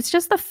appointment, it's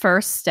just the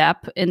first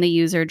step in the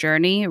user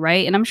journey,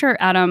 right? And I'm sure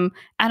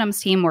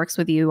Adam's team works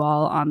with you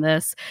all on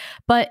this,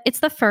 but it's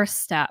the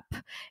first step.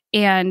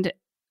 And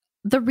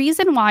the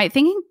reason why,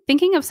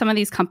 thinking of some of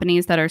these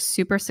companies that are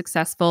super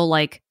successful,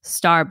 like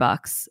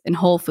Starbucks and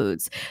Whole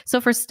Foods.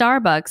 So for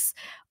Starbucks,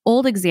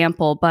 old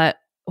example, but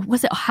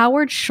was it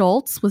Howard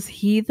Schultz? Was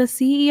he the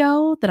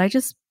CEO? That I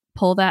just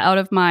pull that out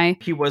of my...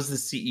 He was the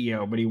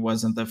CEO, but he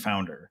wasn't the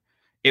founder.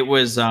 It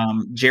was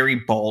Jerry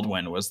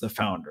Baldwin was the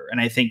founder. And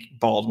I think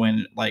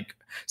Baldwin, like,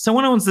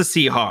 someone owns the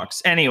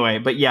Seahawks. Anyway,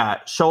 but yeah,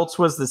 Schultz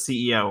was the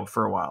CEO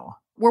for a while.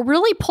 We're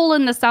really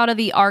pulling this out of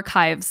the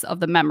archives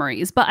of the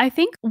memories. But I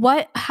think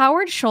what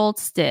Howard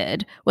Schultz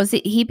did was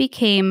that he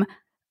became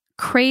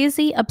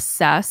crazy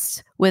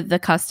obsessed with the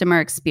customer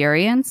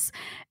experience.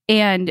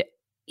 And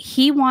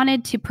he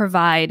wanted to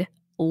provide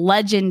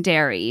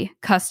legendary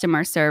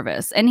customer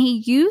service. And he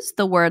used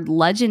the word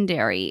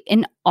legendary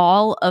in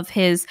all of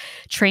his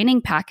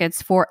training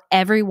packets for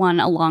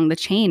everyone along the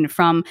chain,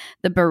 from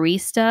the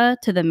barista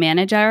to the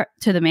manager,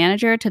 to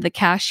the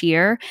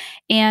cashier.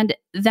 And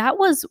that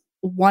was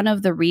one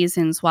of the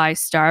reasons why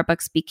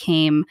Starbucks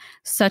became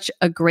such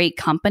a great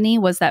company,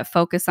 was that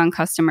focus on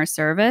customer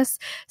service.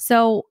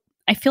 So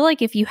I feel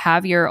like if you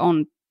have your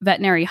own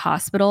veterinary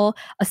hospital,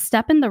 a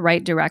step in the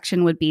right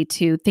direction would be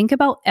to think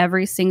about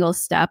every single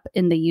step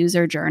in the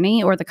user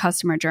journey or the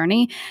customer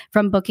journey,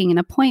 from booking an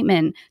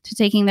appointment to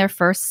taking their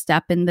first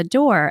step in the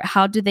door.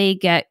 How do they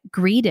get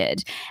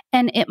greeted?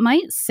 And it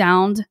might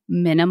sound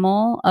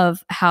minimal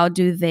of how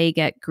do they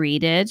get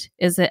greeted.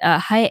 Is it a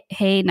hi,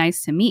 hey,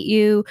 nice to meet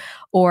you?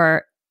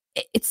 Or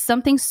it's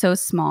something so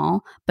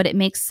small, but it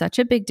makes such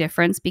a big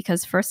difference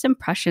because first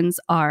impressions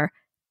are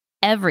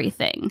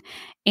everything.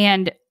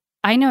 And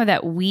I know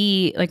that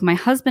we, like my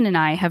husband and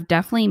I, have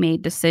definitely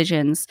made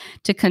decisions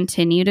to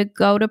continue to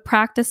go to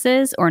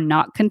practices or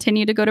not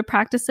continue to go to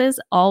practices,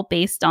 all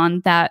based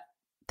on that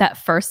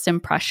first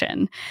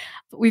impression.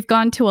 We've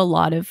gone to a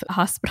lot of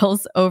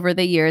hospitals over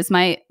the years.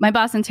 My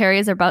Boston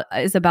Terrier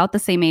is about the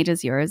same age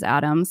as yours,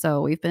 Adam.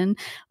 So we've been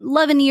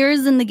 11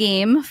 years in the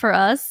game for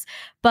us.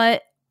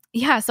 But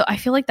yeah, so I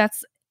feel like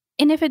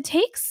and if it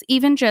takes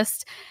even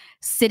just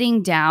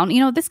sitting down,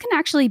 this can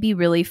actually be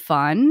really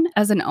fun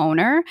as an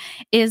owner,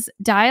 is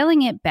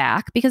dialing it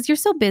back because you're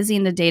so busy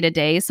in the day to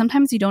day.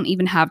 Sometimes you don't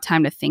even have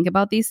time to think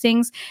about these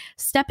things.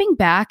 Stepping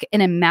back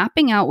and then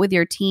mapping out with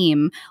your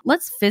team,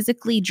 let's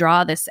physically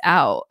draw this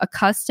out. A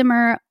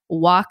customer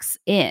walks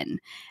in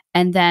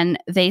and then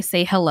they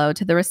say hello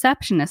to the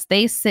receptionist.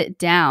 They sit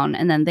down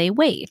and then they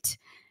wait.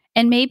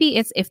 And maybe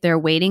it's if they're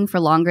waiting for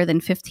longer than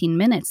 15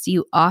 minutes, do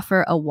you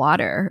offer a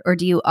water or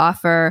do you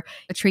offer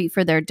a treat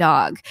for their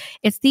dog?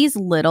 It's these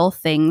little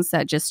things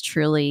that just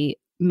truly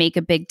make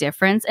a big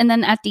difference. And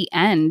then at the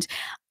end,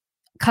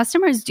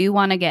 customers do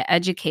want to get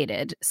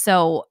educated.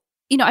 So,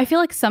 I feel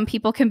like some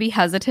people can be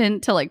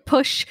hesitant to like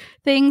push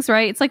things,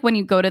 right? It's like when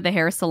you go to the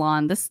hair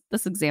salon, this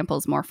example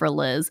is more for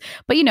Liz,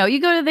 but you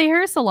go to the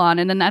hair salon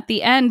and then at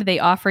the end, they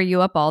offer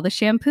you up all the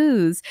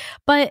shampoos.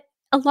 But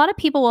a lot of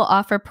people will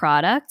offer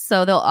products.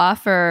 So they'll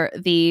offer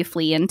the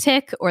flea and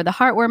tick or the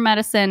heartworm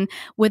medicine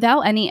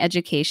without any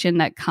education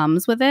that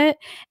comes with it.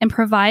 And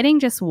providing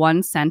just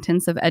one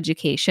sentence of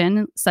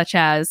education, such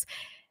as,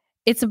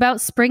 it's about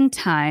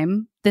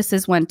springtime. This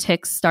is when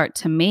ticks start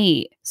to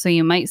mate. So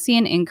you might see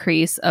an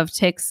increase of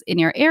ticks in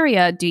your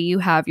area. Do you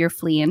have your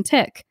flea and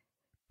tick?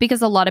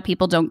 Because a lot of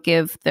people don't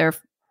give their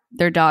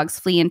dogs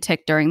flea and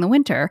tick during the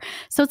winter.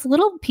 So it's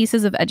little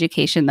pieces of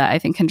education that I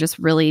think can just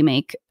really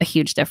make a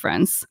huge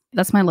difference.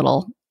 That's my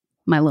little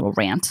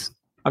rant.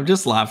 I'm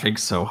just laughing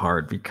so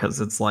hard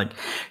because it's like,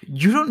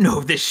 you don't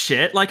know this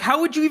shit. Like,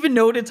 how would you even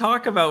know to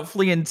talk about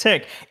flea and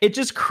tick? It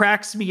just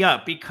cracks me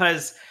up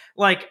because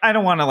like, I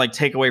don't want to like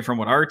take away from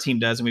what our team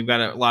does and we've got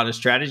a lot of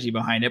strategy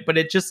behind it, but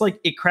it just like,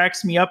 it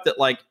cracks me up that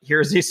like,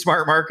 here's a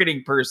smart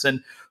marketing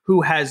person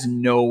who has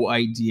no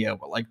idea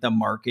what like the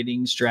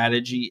marketing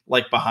strategy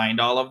like behind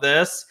all of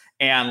this.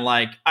 And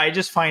like, I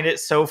just find it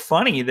so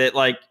funny that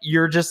like,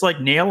 you're just like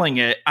nailing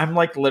it. I'm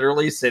like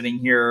literally sitting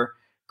here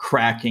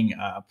cracking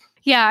up.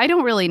 Yeah, I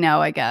don't really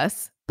know, I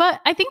guess. But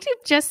I think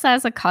just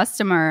as a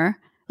customer,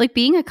 like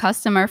being a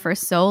customer for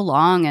so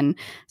long and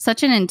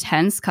such an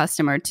intense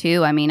customer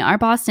too. I mean, our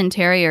Boston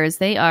Terriers,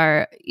 they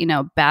are,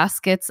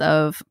 baskets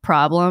of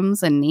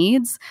problems and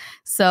needs.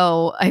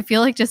 So I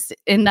feel like just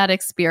in that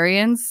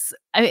experience,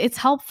 it's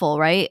helpful,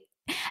 right?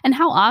 And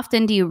how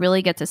often do you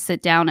really get to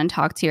sit down and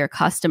talk to your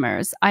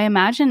customers? I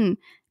imagine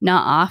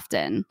not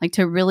often, like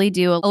to really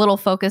do a little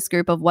focus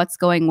group of what's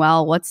going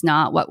well, what's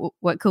not,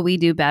 what could we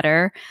do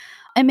better?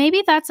 And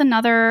maybe that's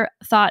another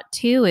thought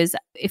too, is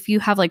if you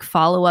have like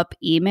follow-up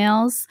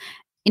emails,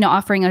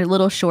 offering a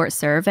little short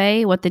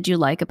survey. What did you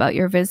like about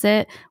your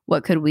visit?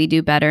 What could we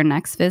do better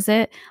next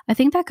visit? I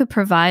think that could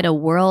provide a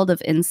world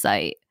of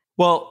insight.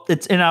 Well,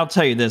 and I'll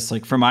tell you this,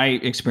 like from my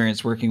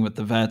experience working with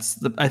the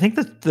vets, I think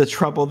that the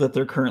trouble that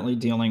they're currently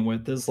dealing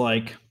with is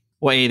like,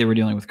 well, A, they were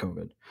dealing with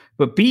COVID,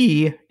 but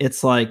B,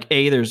 it's like,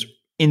 A, there's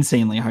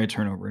insanely high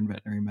turnover in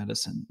veterinary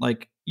medicine.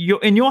 Like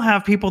you'll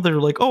have people that are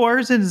like, oh,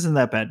 ours isn't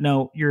that bad.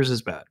 No, yours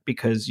is bad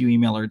because you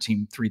email our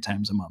team 3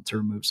 times a month to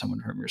remove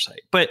someone from your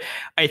site. But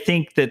I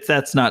think that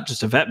that's not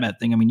just a vet med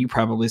thing. I mean, you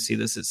probably see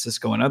this at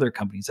Cisco and other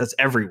companies. That's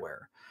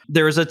everywhere.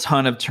 There's a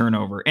ton of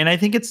turnover. And I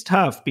think it's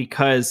tough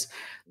because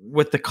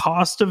with the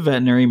cost of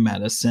veterinary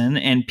medicine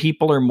and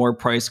people are more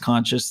price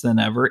conscious than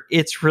ever,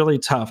 it's really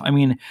tough. I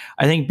mean,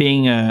 I think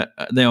being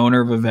the owner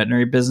of a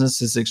veterinary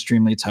business is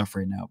extremely tough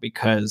right now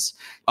because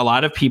a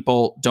lot of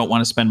people don't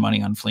want to spend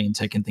money on flea and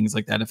tick and things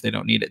like that if they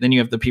don't need it. Then you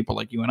have the people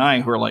like you and I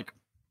who are like,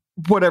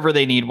 whatever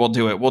they need, we'll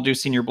do it. We'll do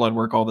senior blood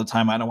work all the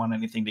time. I don't want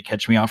anything to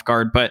catch me off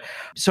guard. But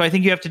so I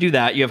think you have to do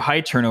that. You have high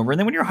turnover. And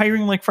then when you're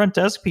hiring like front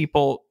desk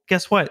people,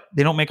 guess what?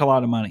 They don't make a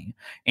lot of money.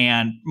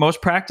 And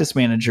most practice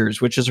managers,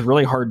 which is a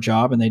really hard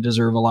job and they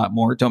deserve a lot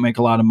more, don't make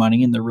a lot of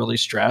money and they're really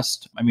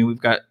stressed. I mean, we've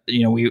got,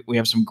 we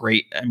have some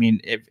great, I mean,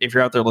 if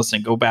you're out there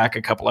listening, go back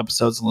a couple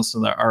episodes and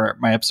listen to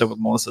my episode with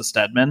Melissa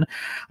Stedman.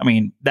 I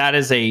mean, that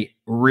is a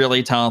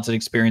really talented,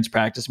 experienced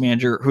practice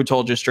manager who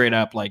told you straight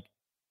up, like,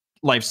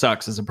 life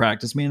sucks as a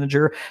practice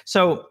manager.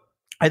 So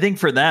I think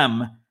for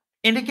them,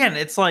 and again,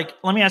 it's like,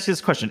 let me ask you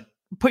this question.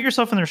 Put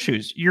yourself in their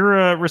shoes. You're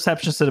a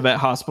receptionist at a vet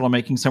hospital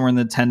making somewhere in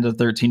the $10 to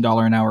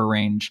 $13 an hour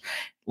range.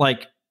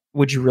 Like,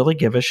 would you really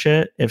give a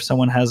shit if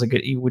someone has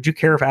would you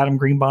care if Adam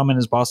Greenbaum and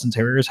his Boston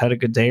Terriers had a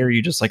good day? Or are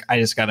you just like, I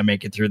just got to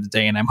make it through the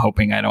day and I'm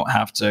hoping I don't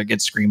have to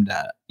get screamed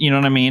at? You know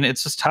what I mean?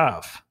 It's just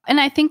tough. And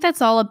I think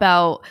that's all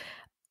about,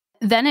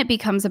 then it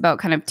becomes about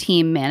kind of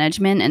team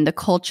management and the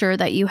culture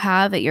that you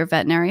have at your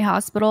veterinary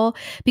hospital,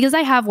 because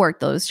I have worked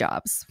those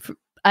jobs.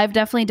 I've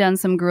definitely done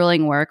some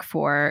grueling work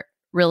for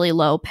really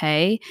low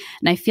pay.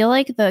 And I feel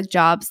like the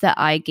jobs that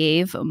I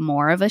gave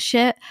more of a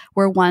shit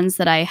were ones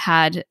that I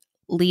had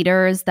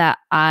leaders that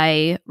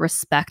I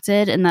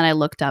respected and that I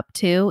looked up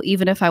to,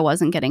 even if I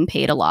wasn't getting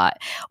paid a lot,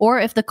 or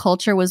if the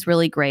culture was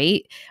really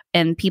great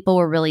and people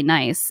were really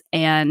nice.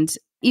 And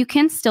you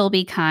can still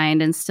be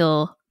kind and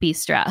still be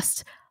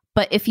stressed.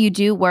 But if you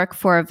do work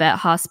for a vet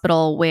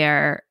hospital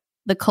where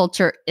the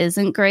culture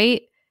isn't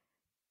great,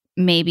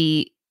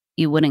 maybe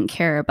you wouldn't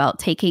care about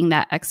taking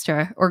that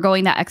extra or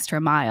going that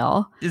extra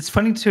mile. It's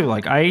funny too.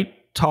 Like I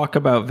talk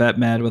about vet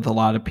med with a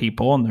lot of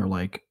people and they're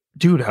like,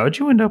 dude, how'd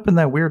you end up in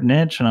that weird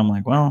niche? And I'm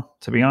like, well,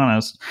 to be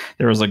honest,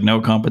 there was like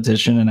no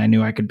competition and I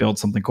knew I could build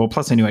something cool.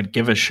 Plus I knew I'd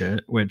give a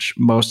shit, which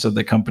most of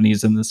the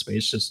companies in this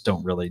space just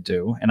don't really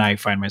do. And I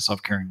find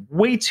myself caring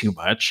way too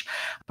much.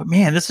 But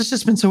man, this has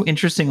just been so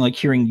interesting, like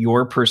hearing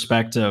your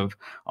perspective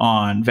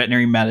on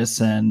veterinary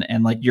medicine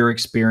and like your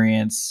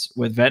experience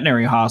with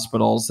veterinary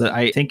hospitals, that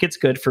I think it's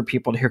good for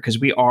people to hear, because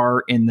we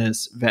are in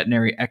this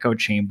veterinary echo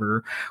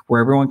chamber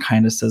where everyone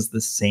kind of says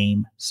the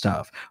same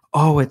stuff.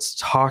 Oh, it's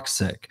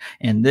toxic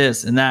and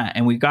this and that,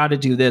 and we got to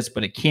do this,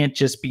 but it can't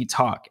just be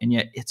talk. And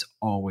yet it's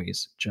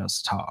always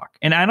just talk.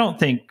 And I don't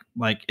think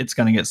like it's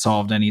going to get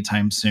solved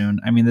anytime soon.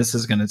 I mean, this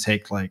is going to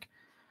take like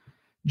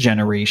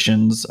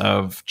generations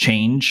of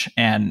change.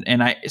 And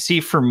I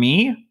see, for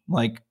me,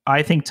 like,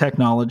 I think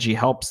technology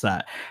helps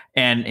that.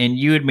 And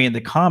you had made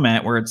the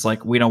comment where it's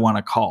like, we don't want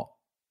to call.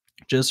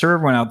 Just so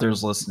everyone out there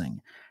is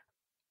listening.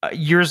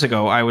 Years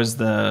ago, I was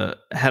the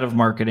head of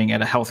marketing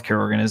at a healthcare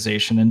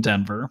organization in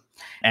Denver.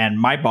 And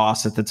my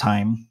boss at the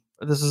time,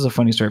 this is a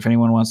funny story. If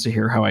anyone wants to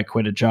hear how I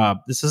quit a job,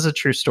 this is a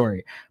true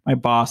story. My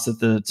boss at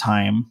the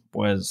time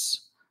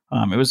was,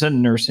 it was a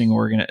nursing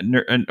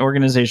an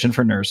organization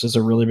for nurses,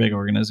 a really big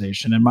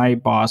organization. And my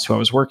boss, who I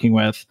was working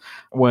with,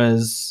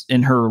 was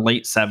in her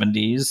late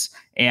 70s.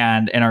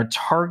 And our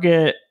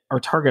target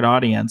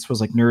audience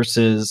was like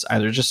nurses,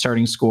 either just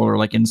starting school or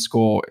like in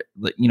school,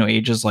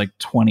 ages like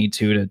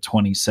 22 to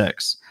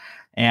 26.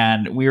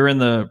 And we were in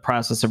the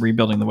process of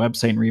rebuilding the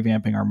website and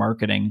revamping our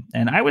marketing.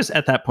 And I was,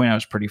 at that point, I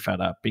was pretty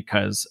fed up,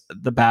 because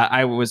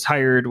I was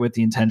hired with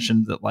the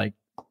intention that like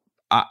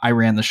I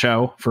ran the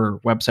show for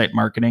website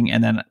marketing,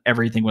 and then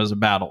everything was a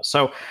battle.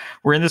 So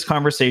we're in this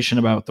conversation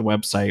about the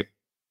website,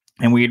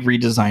 and we had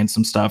redesigned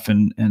some stuff.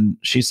 And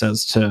she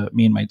says to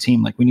me and my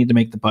team, like, we need to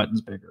make the buttons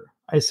bigger.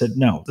 I said,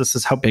 no, this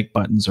is how big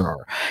buttons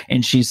are.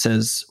 And she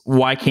says,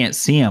 well, I can't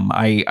see them.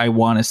 I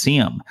want to see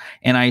them.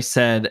 And I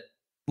said,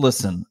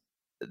 listen,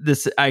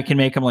 I can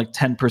make them like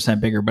 10%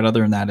 bigger, but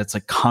other than that, it's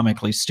like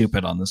comically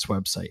stupid on this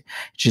website.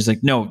 She's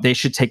like, no, they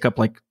should take up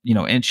like,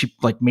 and she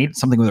like made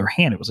something with her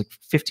hand. It was like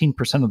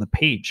 15% of the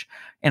page.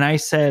 And I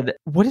said,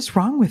 what is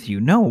wrong with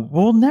you? No,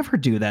 we'll never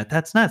do that.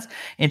 That's nuts.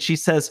 And she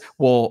says,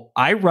 well,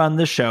 I run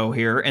the show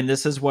here and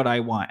this is what I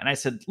want. And I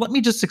said, let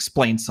me just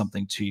explain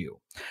something to you.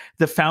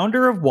 The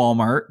founder of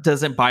Walmart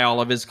doesn't buy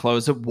all of his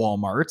clothes at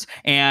Walmart,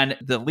 and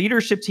the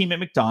leadership team at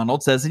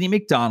McDonald's doesn't eat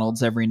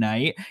McDonald's every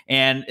night,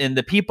 and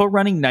the people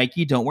running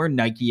Nike don't wear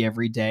Nike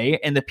every day,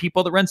 and the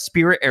people that run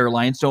Spirit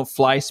Airlines don't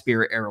fly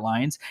Spirit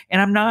Airlines.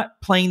 And I'm not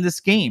playing this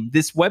game.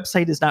 This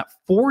website is not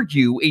for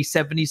you, a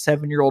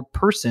 77-year-old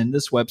person.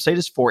 This website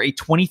is for a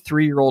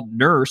 23-year-old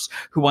nurse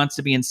who wants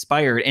to be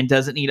inspired and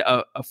doesn't need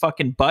a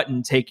fucking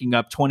button taking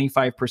up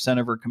 25%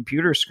 of her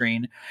computer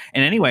screen.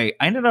 And anyway,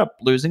 I ended up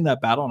losing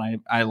that battle,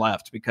 and I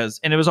left, because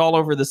it was all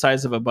over the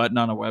size of a button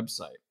on a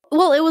website.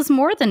 Well, it was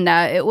more than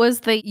that. It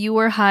was that you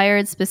were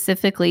hired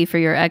specifically for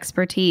your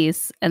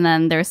expertise, and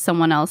then there's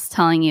someone else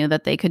telling you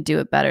that they could do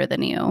it better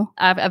than you.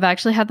 I've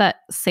actually had that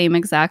same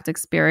exact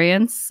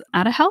experience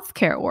at a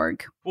healthcare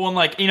org. Well, and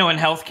like, in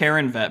healthcare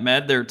and vet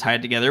med, they're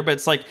tied together. But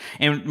it's like,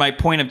 and my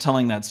point of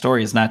telling that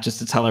story is not just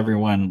to tell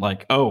everyone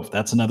like, oh,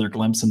 that's another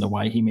glimpse into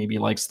why he maybe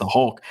likes the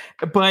Hulk.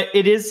 But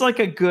it is like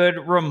a good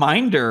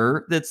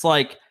reminder that's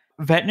like,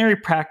 veterinary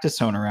practice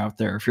owner out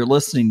there, if you're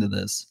listening to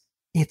this,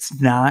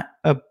 it's not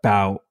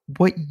about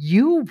what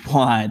you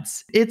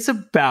want. It's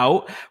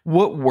about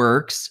what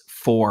works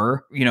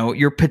for,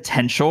 your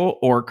potential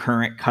or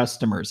current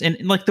customers. And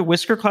like the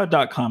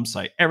whiskercloud.com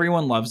site,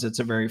 everyone loves it. It's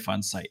a very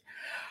fun site.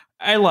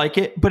 I like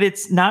it, but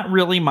it's not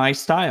really my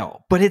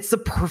style. But it's the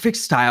perfect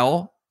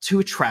style to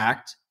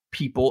attract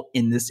people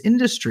in this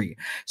industry.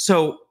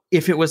 So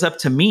if it was up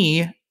to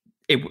me,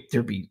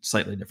 there'd be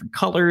slightly different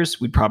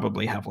colors. We'd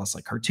probably have less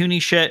like cartoony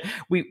shit.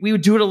 We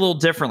would do it a little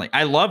differently.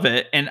 I love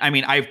it. And I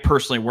mean, I've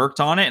personally worked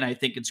on it and I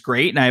think it's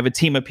great. And I have a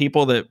team of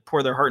people that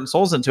pour their heart and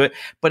souls into it,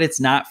 but it's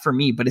not for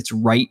me, but it's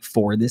right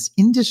for this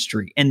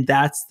industry. And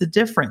that's the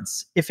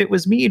difference. If it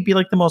was me, it'd be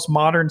like the most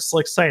modern,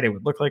 slick site. It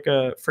would look like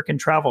a freaking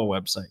travel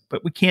website,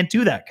 but we can't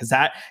do that because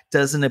that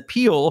doesn't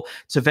appeal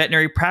to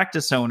veterinary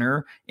practice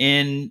owner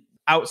in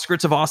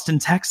outskirts of Austin,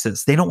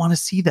 Texas. They don't want to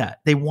see that.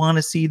 They want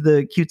to see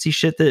the cutesy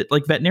shit that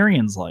like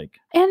veterinarians like.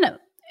 And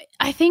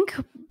I think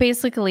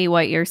basically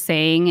what you're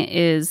saying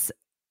is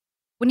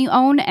when you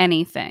own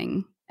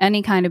anything,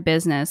 any kind of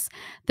business,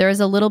 there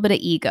is a little bit of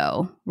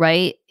ego,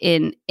 right?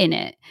 In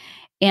it.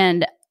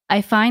 And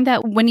I find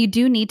that when you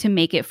do need to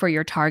make it for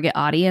your target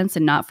audience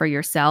and not for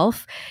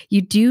yourself, you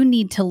do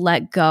need to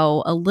let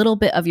go a little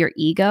bit of your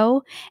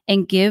ego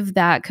and give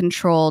that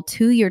control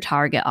to your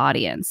target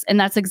audience. And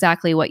that's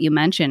exactly what you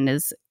mentioned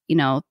is,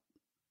 the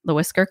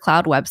Whisker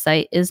Cloud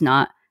website is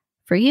not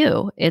for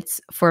you.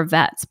 It's for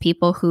vets,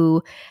 people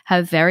who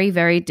have very,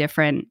 very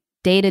different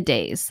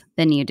day-to-days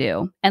than you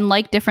do and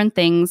like different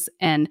things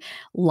and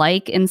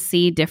like and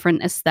see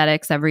different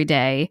aesthetics every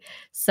day.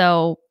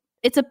 So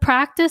it's a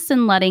practice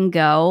in letting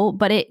go,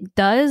 but it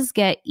does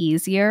get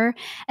easier.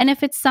 And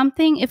if it's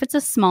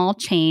a small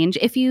change,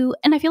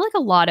 and I feel like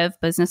a lot of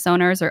business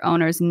owners or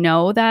owners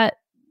know that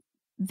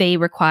they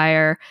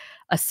require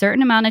a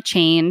certain amount of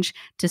change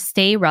to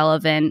stay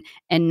relevant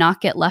and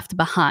not get left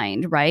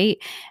behind, right?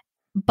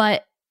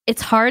 But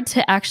it's hard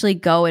to actually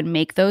go and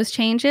make those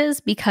changes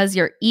because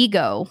your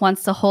ego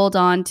wants to hold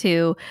on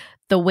to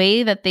the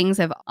way that things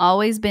have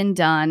always been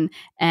done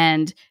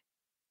and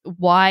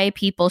why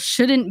people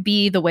shouldn't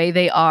be the way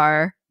they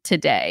are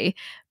today.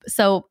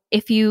 So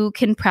if you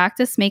can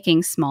practice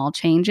making small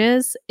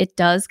changes, it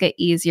does get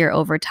easier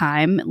over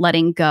time,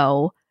 letting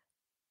go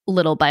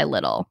little by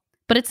little.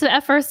 But it's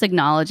at first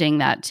acknowledging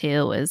that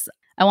too is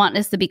I want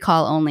this to be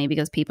call only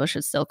because people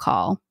should still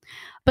call.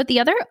 But the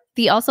other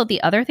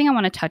thing I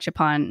want to touch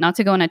upon, not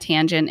to go on a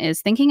tangent,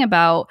 is thinking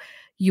about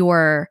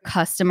your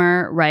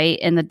customer, right?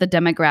 And the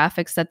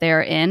demographics that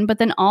they're in, but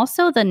then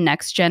also the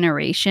next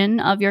generation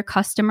of your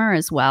customer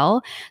as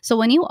well. So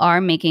when you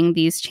are making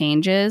these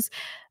changes,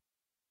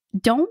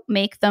 don't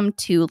make them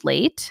too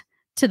late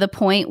to the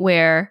point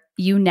where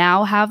you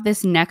now have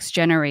this next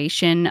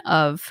generation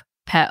of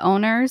pet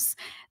owners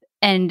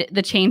and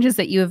the changes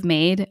that you have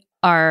made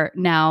are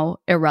now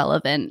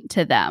irrelevant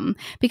to them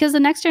because the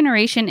next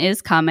generation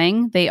is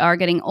coming. They are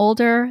getting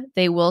older.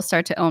 They will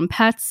start to own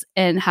pets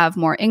and have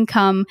more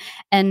income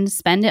and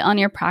spend it on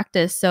your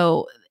practice.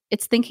 So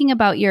it's thinking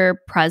about your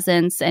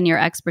presence and your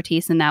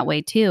expertise in that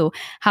way too.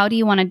 How do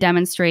you want to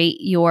demonstrate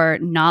your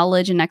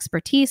knowledge and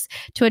expertise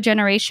to a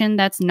generation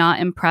that's not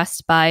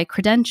impressed by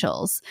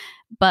credentials,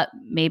 but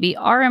maybe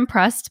are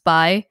impressed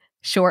by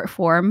short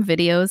form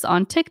videos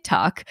on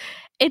TikTok?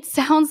 It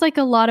sounds like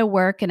a lot of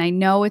work, and I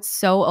know it's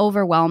so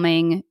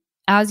overwhelming.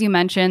 As you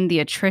mentioned, the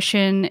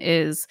attrition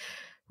is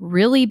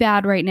really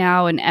bad right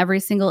now in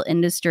every single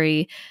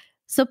industry.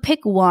 So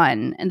pick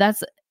one, and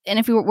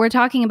if we're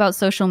talking about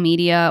social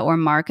media or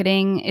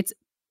marketing, it's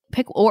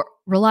pick or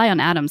rely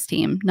on Adam's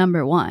team,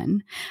 number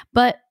one.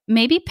 But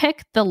maybe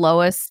pick the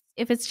lowest.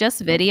 If it's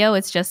just video,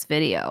 it's just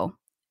video,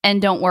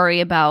 and don't worry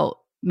about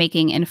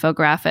making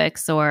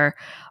infographics or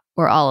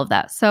all of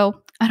that. So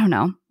I don't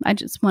know. I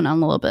just went on a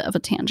little bit of a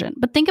tangent,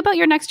 but think about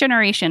your next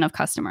generation of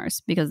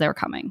customers because they're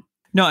coming.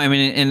 No, I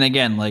mean, and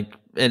again, like,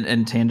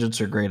 and tangents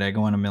are great. I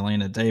go on a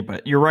million a day,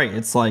 but you're right.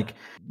 It's like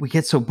we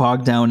get so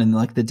bogged down in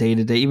like the day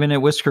to day, even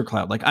at Whisker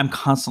Cloud. Like I'm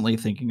constantly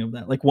thinking of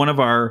that. Like one of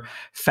our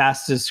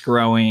fastest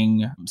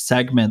growing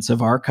segments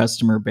of our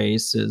customer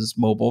base is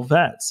mobile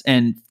vets.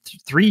 And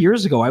 3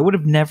 years ago, I would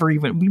have never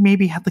we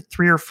maybe had like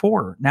 3 or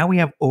 4. Now we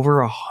have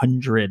over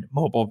 100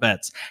 mobile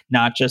vets,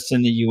 not just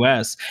in the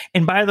US.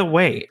 And by the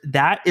way,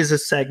 that is a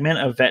segment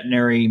of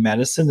veterinary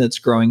medicine that's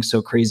growing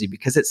so crazy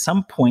because at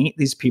some point,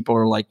 these people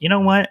are like, you know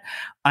what?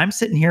 I'm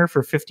sitting here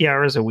for 50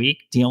 hours a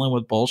week dealing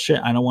with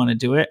bullshit. I don't want to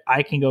do it.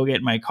 I can go get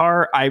in my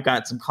car. I've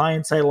got some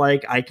clients I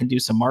like. I can do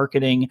some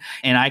marketing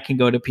and I can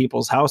go to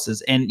people's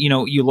houses. And, you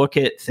know, you look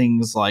at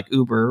things like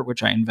Uber,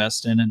 which I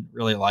invest in and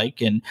really like,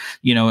 and,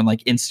 you know, and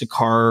like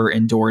Instacart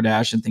and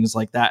DoorDash and things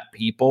like that.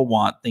 People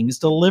want things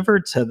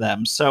delivered to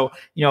them. So,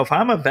 you know, if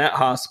I'm a vet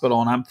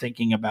hospital and I'm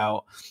thinking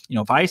about, you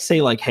know, if I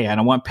say like, hey, I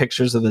don't want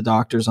pictures of the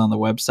doctors on the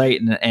website.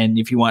 And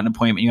if you want an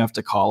appointment, you have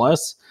to call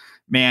us.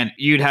 Man,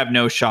 you'd have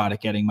no shot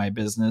at getting my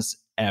business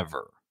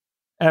ever.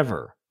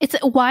 It's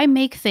why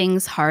make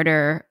things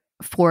harder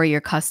for your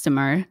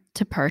customer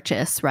to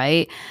purchase,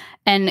 right?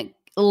 And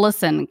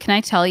listen, can I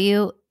tell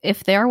you,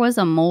 if there was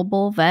a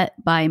mobile vet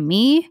by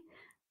me,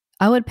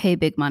 I would pay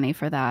big money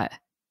for that.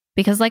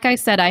 Because like I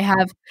said, I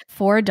have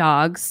 4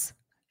 dogs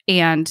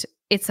and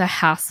it's a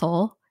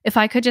hassle. If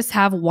I could just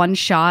have one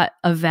shot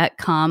a vet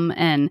come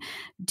and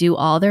do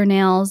all their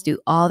nails, do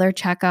all their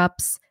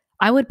checkups,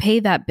 I would pay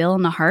that bill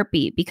in a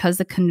heartbeat because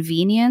the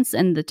convenience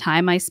and the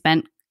time I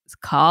spent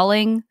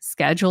calling,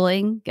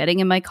 scheduling, getting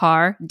in my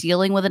car,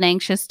 dealing with an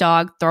anxious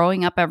dog,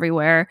 throwing up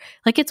everywhere,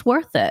 like it's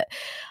worth it.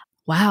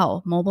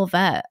 Wow, mobile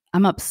vet.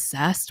 I'm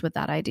obsessed with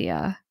that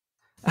idea.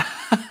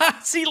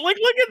 See, look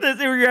at this.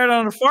 You're out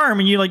on a farm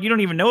and you don't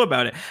even know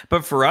about it.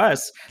 But for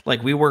us,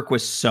 like we work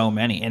with so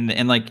many and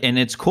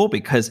it's cool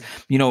because,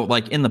 you know,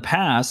 like in the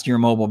past, you're a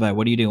mobile vet.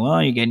 What do you do?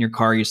 Well, you get in your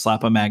car, you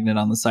slap a magnet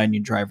on the side and you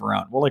drive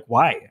around. Well, like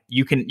why?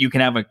 You can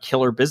have a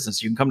killer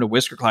business. You can come to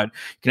Whisker Cloud.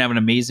 You can have an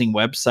amazing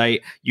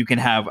website. You can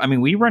have, I mean,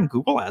 we run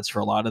Google ads for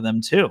a lot of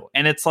them too.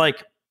 And it's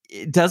like,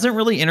 it doesn't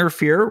really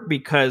interfere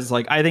because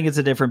like, I think it's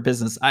a different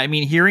business. I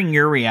mean, hearing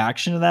your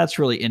reaction to that's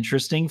really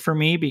interesting for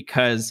me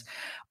because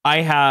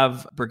I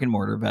have a brick and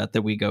mortar vet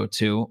that we go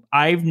to.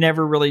 I've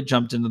never really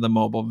jumped into the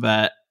mobile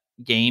vet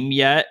game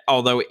yet,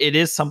 although it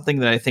is something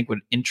that I think would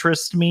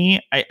interest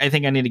me. I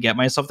think I need to get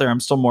myself there. I'm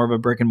still more of a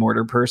brick and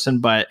mortar person,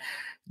 but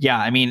yeah,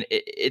 I mean,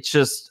 it's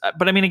just,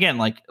 but I mean, again,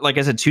 like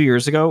I said, 2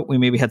 years ago, we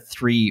maybe had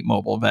 3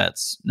 mobile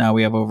vets. Now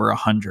we have over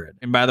 100.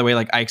 And by the way,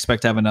 like I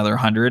expect to have another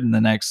 100 in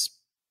the next,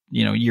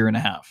 you know, year and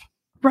a half.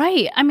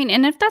 Right. I mean,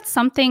 and if that's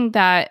something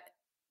that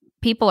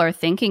people are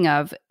thinking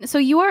of. So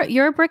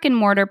you're a brick and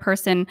mortar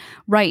person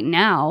right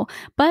now,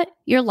 but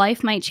your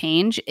life might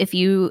change if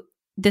you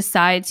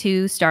decide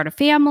to start a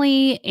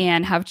family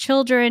and have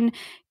children.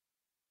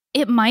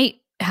 It might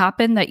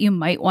happen that you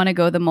might want to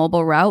go the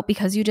mobile route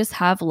because you just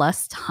have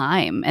less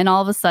time. And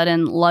all of a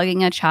sudden,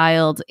 lugging a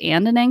child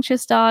and an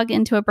anxious dog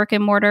into a brick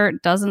and mortar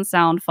doesn't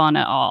sound fun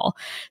at all.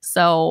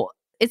 So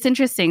it's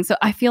interesting. So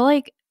I feel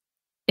like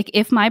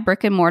if my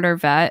brick and mortar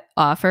vet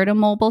offered a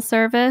mobile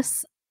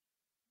service,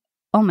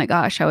 oh my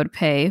gosh, I would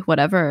pay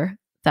whatever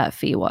that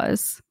fee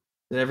was.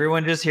 Did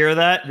everyone just hear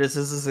that? This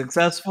is a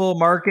successful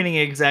marketing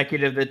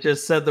executive that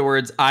just said the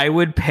words, I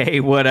would pay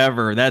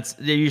whatever.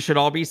 You should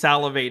all be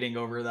salivating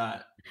over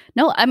that.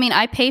 No, I mean,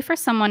 I pay for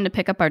someone to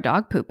pick up our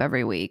dog poop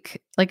every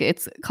week. Like,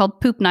 it's called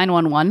Poop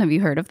 911. Have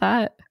you heard of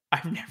that?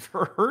 I've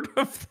never heard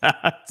of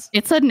that.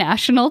 It's a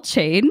national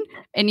chain,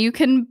 and you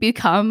can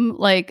become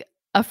like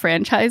a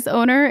franchise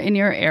owner in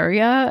your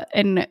area,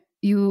 and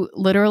you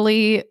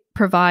literally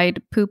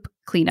provide poop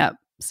cleanup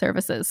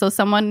services. So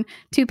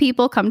two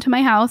people come to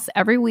my house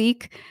every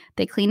week.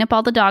 They clean up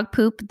all the dog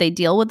poop. They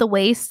deal with the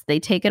waste. They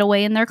take it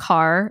away in their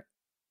car,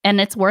 and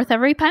it's worth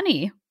every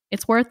penny.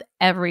 It's worth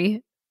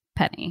every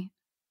penny.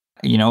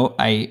 You know,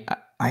 I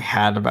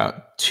had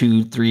about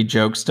 2-3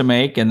 jokes to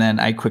make, and then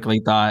I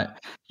quickly thought,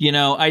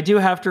 I do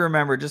have to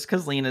remember, just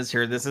because Lena's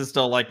here, this is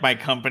still like my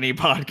company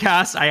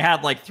podcast. I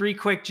had like 3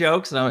 quick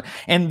jokes,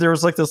 and there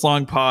was like this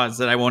long pause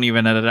that I won't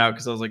even edit out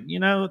because I was like,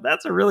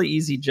 that's a really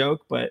easy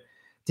joke, but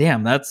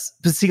damn, but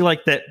see,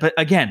 like that. But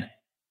again,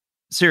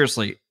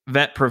 seriously,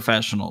 vet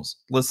professionals,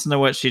 listen to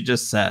what she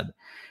just said.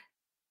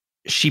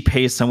 She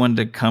pays someone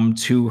to come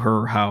to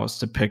her house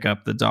to pick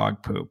up the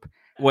dog poop.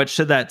 What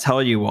should that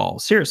tell you all?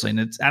 Seriously,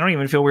 and I don't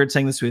even feel weird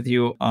saying this with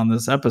you on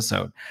this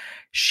episode.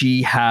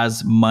 She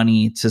has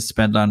money to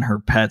spend on her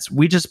pets.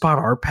 We just bought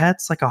our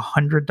pets like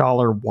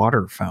 $100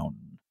 water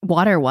fountain.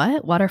 Water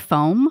what? Water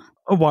foam?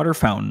 A water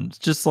fountain,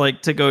 just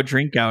like to go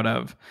drink out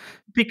of.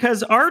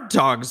 Because our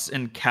dogs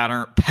and cat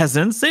aren't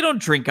peasants. They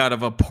don't drink out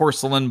of a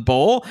porcelain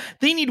bowl.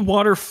 They need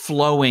water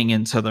flowing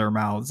into their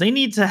mouths. They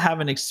need to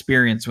have an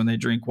experience when they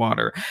drink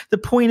water. The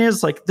point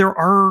is, like, there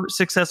are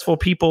successful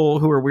people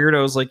who are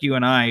weirdos like you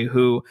and I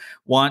who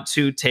want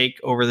to take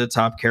over the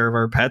top care of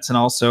our pets and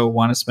also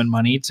want to spend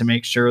money to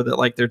make sure that,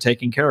 like, they're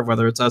taken care of,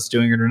 whether it's us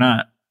doing it or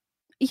not.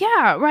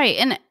 Yeah, right.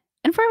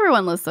 And for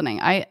everyone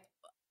listening,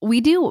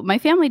 my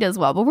family does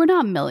well, but we're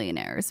not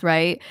millionaires,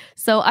 right?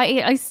 So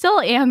I still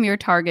am your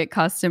target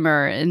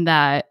customer in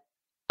that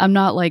I'm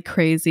not like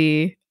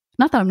crazy.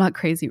 Not that I'm not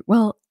crazy.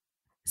 Well,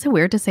 it's so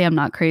weird to say I'm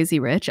not crazy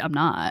rich. I'm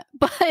not.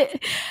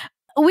 But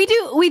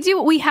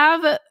we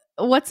have,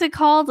 what's it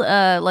called?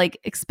 Like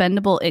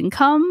expendable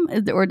income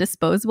or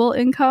disposable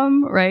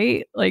income,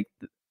 right? Like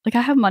I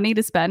have money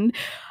to spend.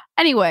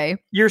 Anyway.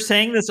 You're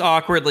saying this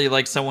awkwardly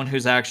like someone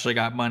who's actually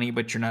got money,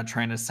 but you're not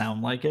trying to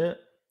sound like it.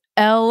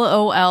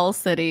 LOL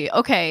City.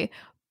 Okay,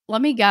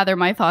 let me gather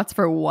my thoughts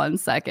for 1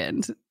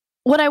 second.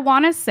 What I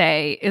want to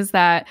say is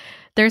that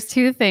there's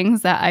 2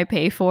 things that I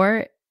pay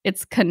for.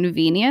 It's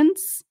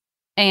convenience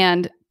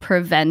and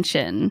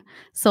prevention.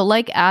 So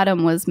like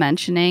Adam was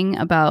mentioning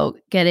about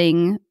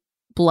getting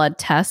blood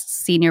tests,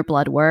 senior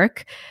blood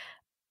work,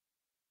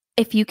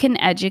 if you can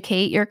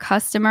educate your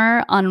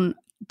customer on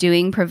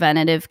doing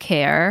preventative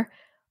care,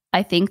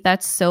 I think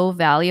that's so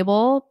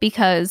valuable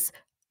because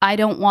I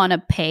don't want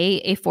to pay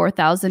a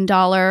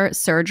 $4,000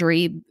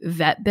 surgery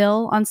vet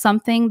bill on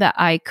something that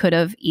I could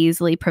have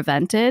easily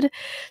prevented.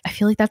 I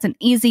feel like that's an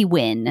easy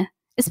win,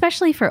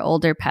 especially for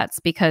older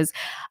pets, because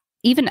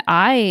even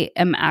I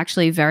am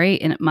actually very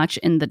much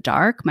in the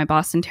dark. My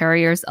Boston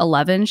Terrier's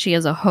 11. She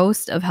has a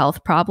host of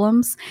health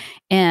problems,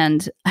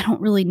 and I don't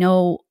really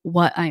know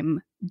what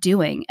I'm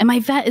doing. And my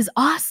vet is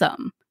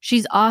awesome.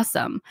 She's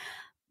awesome.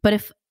 But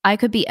if I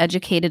could be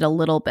educated a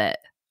little bit,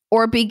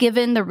 or be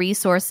given the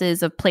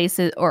resources of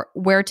places or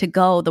where to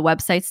go, the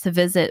websites to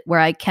visit where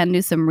I can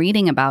do some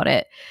reading about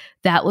it,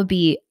 that would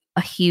be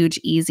a huge,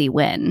 easy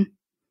win.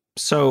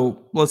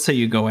 So let's say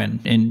you go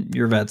in and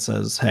your vet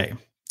says, hey,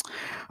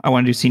 I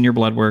want to do senior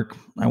blood work.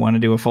 I want to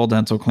do a full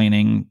dental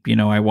cleaning.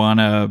 I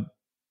want to,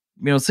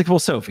 it's like, well,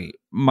 Sophie,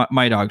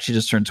 my dog, she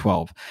just turned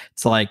 12.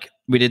 It's like,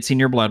 we did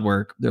senior blood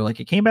work. They're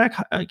like, it came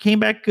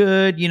back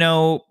good,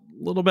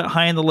 a little bit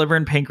high in the liver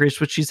and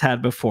pancreas, which she's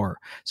had before.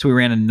 So we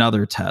ran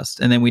another test,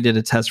 and then we did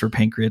a test for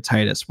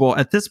pancreatitis. Well,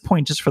 at this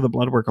point, just for the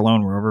blood work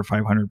alone, we're over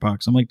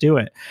 $500. I'm like, do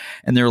it.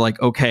 And they're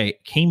like, okay,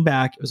 came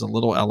back. It was a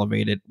little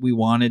elevated. We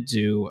want to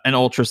do an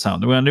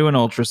ultrasound. We want to do an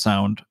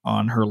ultrasound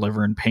on her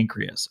liver and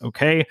pancreas.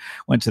 Okay.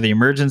 Went to the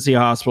emergency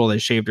hospital. They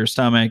shaved her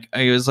stomach.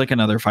 It was like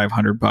another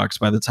 $500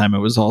 by the time it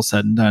was all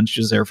said and done.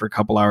 She was there for a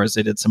couple hours.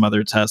 They did some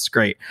other tests.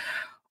 Great.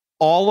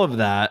 All of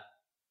that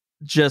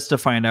just to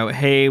find out,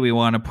 hey, we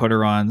want to put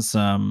her on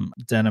some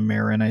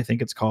Denamarin, I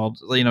think it's called,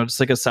 just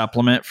like a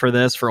supplement for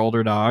this for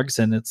older dogs.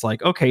 And it's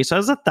like, okay,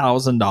 so that's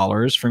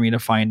 $1,000 for me to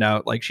find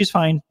out, like, she's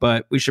fine,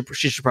 but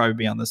she should probably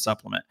be on this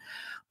supplement.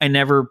 I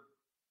never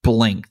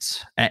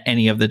blinked at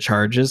any of the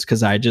charges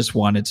because I just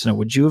wanted to know,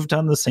 would you have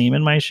done the same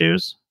in my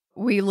shoes?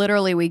 We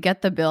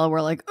get the bill,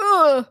 we're like,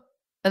 ugh,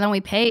 and then we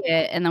pay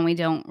it, and then we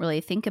don't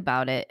really think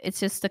about it. It's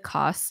just the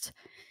cost.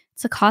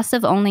 It's the cost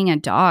of owning a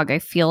dog. I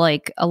feel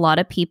like a lot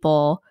of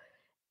people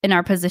in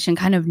our position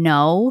kind of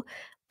know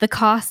the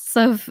costs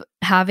of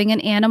having an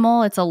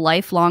animal, it's a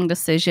lifelong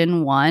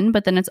decision, one,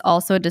 but then it's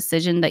also a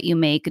decision that you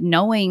make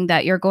knowing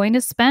that you're going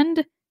to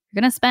spend,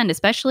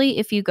 especially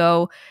if you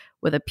go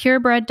with a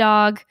purebred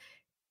dog.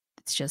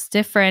 It's just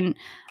different.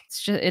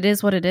 It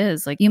is what it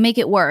is. Like, you make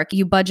it work,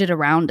 you budget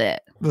around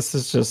it. This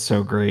is just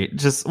so great.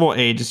 Just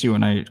you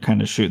and I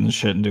kind of shooting the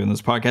shit and doing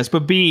this podcast,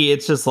 but B,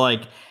 it's just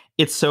like,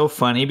 it's so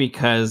funny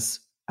because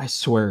I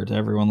swear to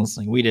everyone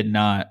listening, we did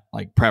not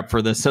like prep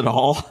for this at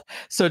all.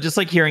 So just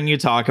like hearing you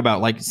talk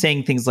about like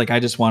saying things like, I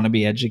just want to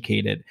be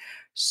educated.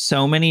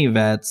 So many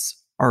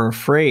vets are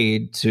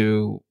afraid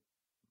to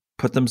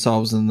put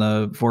themselves in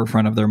the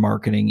forefront of their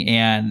marketing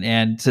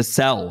and to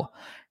sell.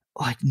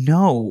 Like,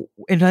 no.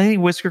 And I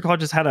think Whisker Claw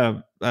just had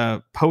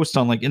a post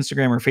on like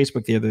Instagram or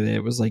Facebook the other day.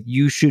 It was like,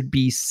 you should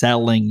be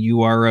selling.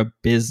 You are a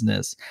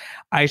business.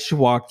 I should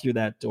walk through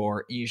that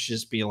door. You should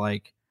just be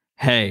like,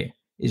 hey,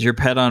 is your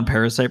pet on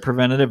parasite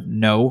preventative?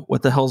 No.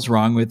 What the hell's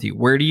wrong with you?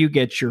 Where do you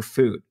get your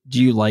food?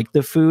 Do you like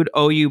the food?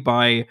 Oh, you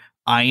buy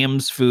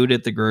Iam's food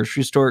at the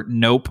grocery store?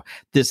 Nope.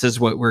 This is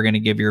what we're going to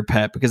give your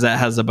pet because that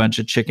has a bunch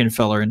of chicken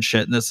filler and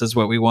shit. And this is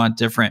what we want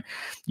different.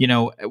 You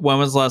know, when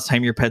was the last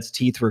time your pet's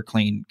teeth were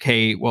clean?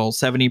 Okay, well,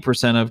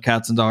 70% of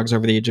cats and dogs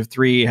over the age of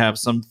 3 have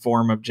some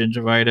form of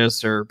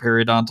gingivitis or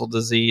periodontal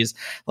disease.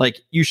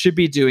 Like, you should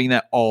be doing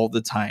that all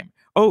the time.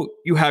 Oh,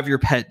 you have your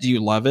pet. Do you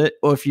love it?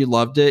 Well, if you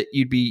loved it,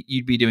 you'd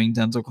be doing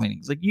dental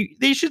cleanings. Like,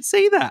 they should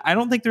say that. I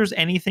don't think there's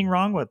anything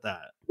wrong with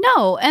that.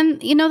 No.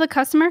 And, you know, the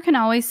customer can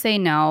always say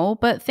no,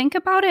 but think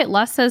about it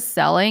less as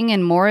selling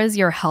and more as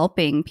you're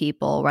helping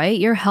people, right?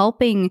 You're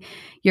helping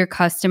your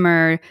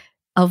customer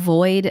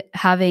avoid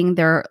having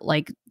their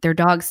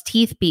dog's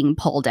teeth being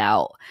pulled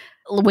out,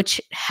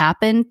 which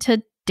happened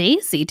to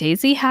Daisy.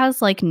 Daisy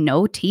has like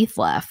no teeth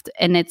left,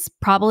 and it's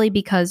probably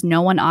because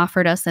no one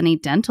offered us any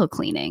dental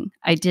cleaning.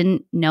 I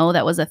didn't know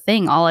that was a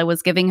thing. All I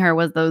was giving her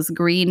was those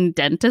green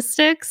dentist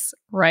sticks,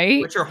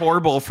 right? Which are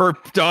horrible for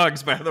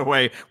dogs, by the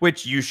way,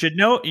 which you should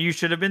know. You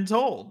should have been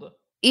told.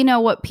 You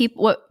know, what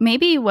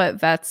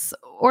vets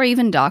or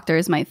even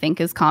doctors might think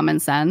is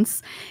common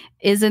sense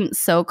isn't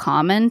so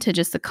common to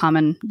just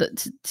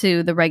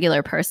to the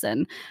regular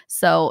person.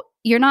 So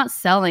you're not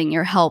selling,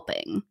 you're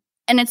helping.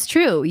 And it's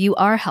true, you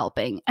are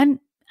helping. And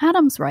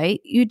Adam's right.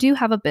 You do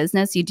have a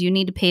business. You do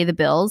need to pay the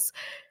bills.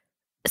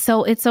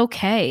 So it's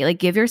okay. Like,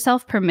 give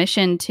yourself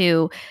permission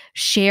to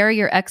share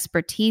your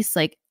expertise.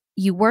 Like,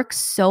 you work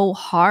so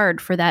hard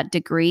for that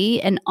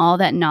degree and all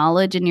that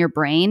knowledge in your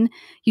brain.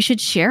 You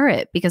should share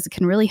it because it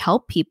can really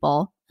help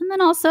people. And then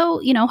also,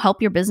 you know,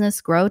 help your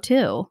business grow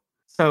too.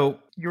 So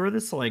you're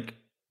this like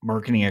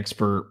marketing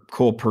expert,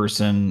 cool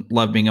person,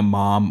 love being a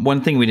mom.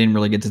 One thing we didn't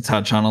really get to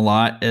touch on a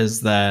lot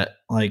is that,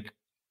 like,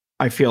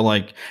 I feel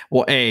like,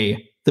 well,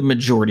 the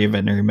majority of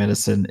veterinary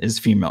medicine is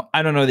female.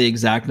 I don't know the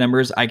exact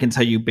numbers. I can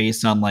tell you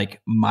based on like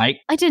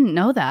I didn't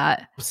know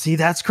that. See,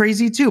 that's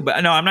crazy too.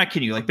 But no, I'm not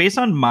kidding you. Like, based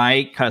on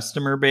my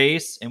customer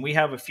base, and we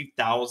have a few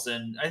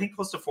thousand, I think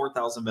close to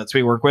 4,000 vets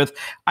we work with.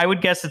 I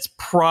would guess it's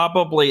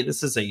probably,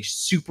 this is a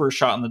super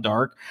shot in the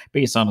dark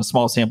based on a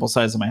small sample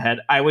size in my head.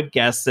 I would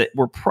guess that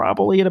we're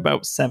probably at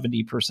about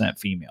 70%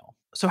 female.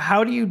 So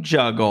how do you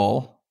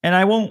juggle? And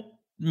I won't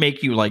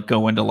make you like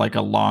go into like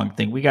a long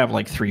thing. We have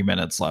like 3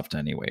 minutes left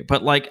anyway.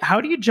 But like,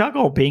 how do you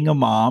juggle being a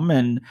mom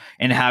and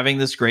having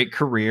this great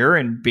career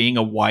and being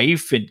a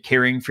wife and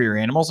caring for your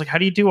animals? Like, how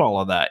do you do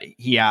all of that?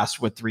 He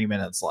asked with 3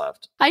 minutes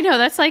left. I know,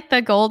 that's like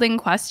the golden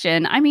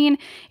question. I mean,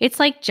 it's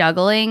like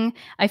juggling.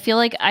 I feel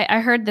like I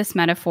heard this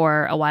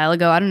metaphor a while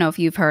ago. I don't know if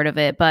you've heard of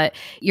it, but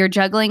you're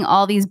juggling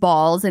all these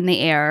balls in the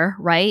air,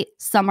 right?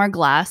 Some are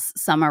glass,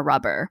 some are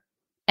rubber.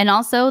 And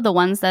also, the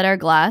ones that are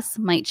glass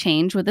might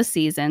change with the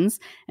seasons,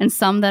 and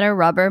some that are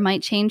rubber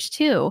might change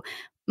too.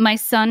 My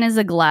son is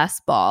a glass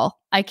ball.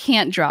 I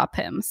can't drop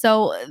him.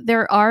 So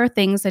there are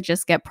things that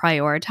just get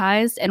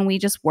prioritized, and we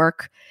just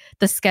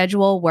the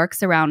schedule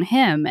works around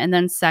him. And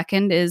then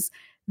second is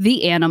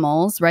the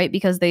animals, right?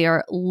 Because they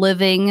are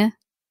living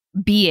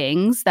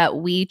beings that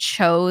we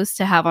chose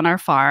to have on our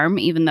farm,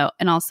 even though,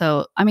 and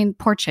also, I mean,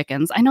 poor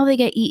chickens. I know they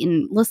get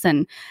eaten,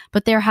 listen,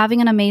 but they're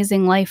having an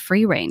amazing life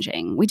free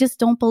ranging. We just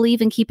don't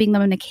believe in keeping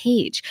them in a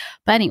cage.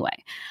 But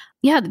anyway,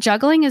 yeah, the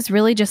juggling is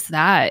really just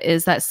that,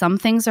 is that some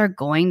things are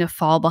going to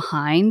fall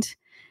behind,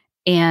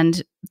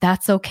 and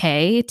that's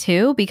okay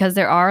too, because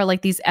there are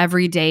like these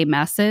everyday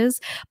messes,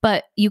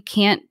 but you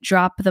can't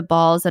drop the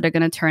balls that are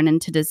going to turn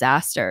into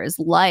disasters,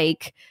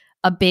 like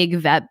a big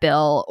vet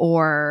bill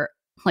or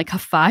like a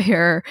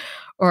fire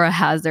or a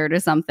hazard or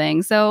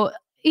something. So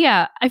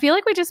yeah, I feel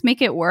like we just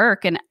make it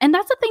work. And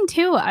that's the thing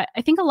too. I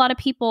think a lot of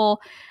people,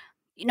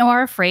 you know,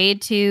 are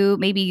afraid to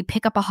maybe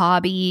pick up a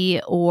hobby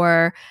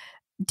or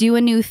do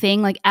a new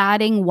thing, like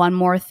adding one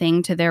more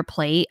thing to their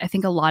plate. I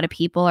think a lot of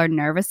people are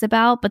nervous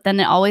about, but then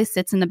it always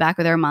sits in the back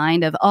of their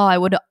mind of,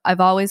 oh,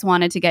 I've always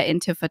wanted to get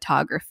into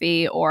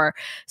photography or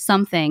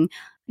something.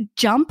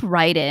 Jump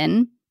right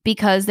in.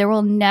 because there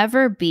will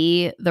never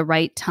be the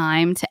right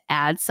time to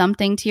add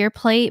something to your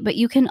plate, but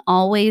you can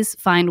always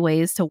find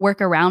ways to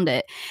work around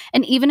it.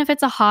 And even if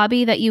it's a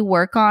hobby that you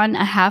work on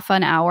a half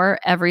an hour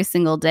every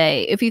single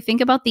day, if you think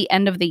about the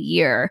end of the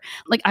year,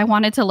 like I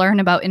wanted to learn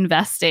about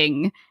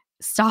investing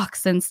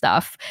stocks and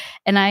stuff,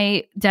 and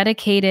I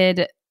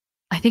dedicated,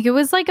 I think it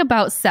was like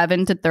about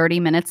 7 to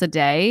 30 minutes a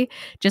day,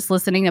 just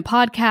listening to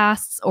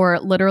podcasts or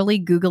literally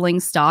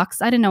Googling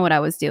stocks. I didn't know what I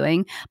was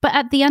doing. But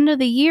at the end of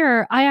the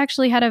year, I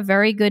actually had a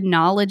very good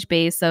knowledge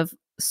base of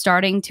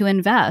starting to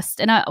invest,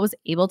 and I was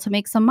able to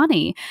make some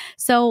money.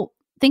 So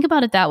think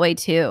about it that way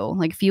too.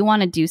 Like if you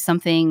want to do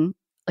something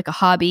like a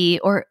hobby,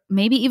 or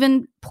maybe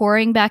even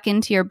pouring back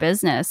into your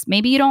business,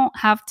 maybe you don't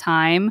have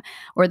time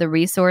or the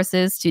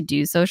resources to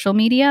do social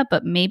media,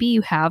 but maybe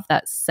you have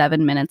that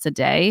 7 minutes a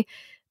day.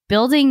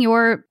 Building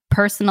your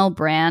personal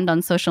brand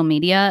on social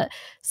media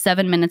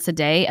 7 minutes a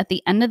day, at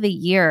the end of the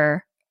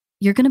year,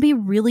 you're going to be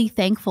really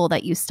thankful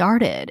that you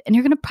started. And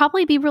you're going to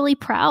probably be really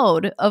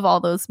proud of all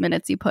those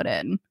minutes you put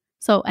in.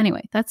 So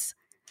anyway, did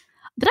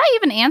I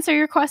even answer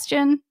your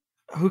question?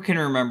 Who can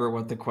remember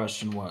what the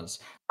question was?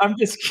 I'm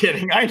just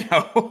kidding. I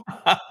know.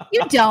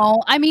 You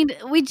don't. I mean,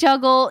 we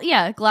juggle,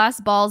 glass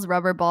balls,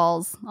 rubber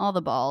balls, all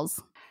the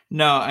balls.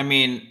 No, I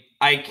mean,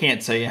 I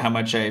can't tell you how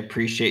much I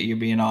appreciate you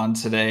being on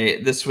today.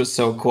 This was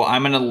so cool.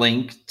 I'm going to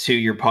link to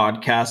your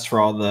podcast for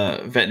all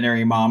the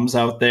veterinary moms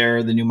out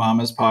there, the New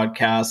Mamas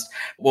podcast.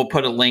 We'll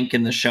put a link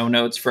in the show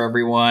notes for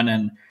everyone.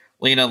 And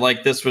Lena,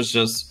 like, this was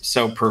just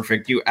so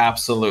perfect. You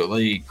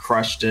absolutely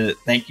crushed it.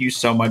 Thank you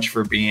so much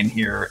for being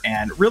here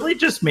and really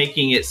just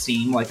making it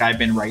seem like I've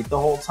been right the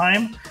whole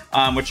time,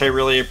 which I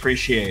really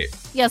appreciate.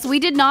 Yes, we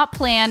did not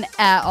plan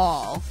at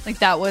all. Like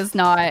that was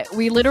not,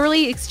 we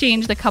literally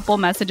exchanged a couple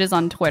messages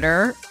on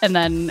Twitter and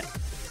then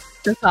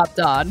just hopped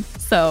on.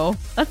 So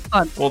that's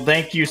fun. Well,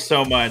 thank you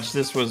so much.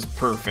 This was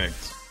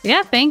perfect.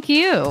 Yeah, thank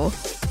you.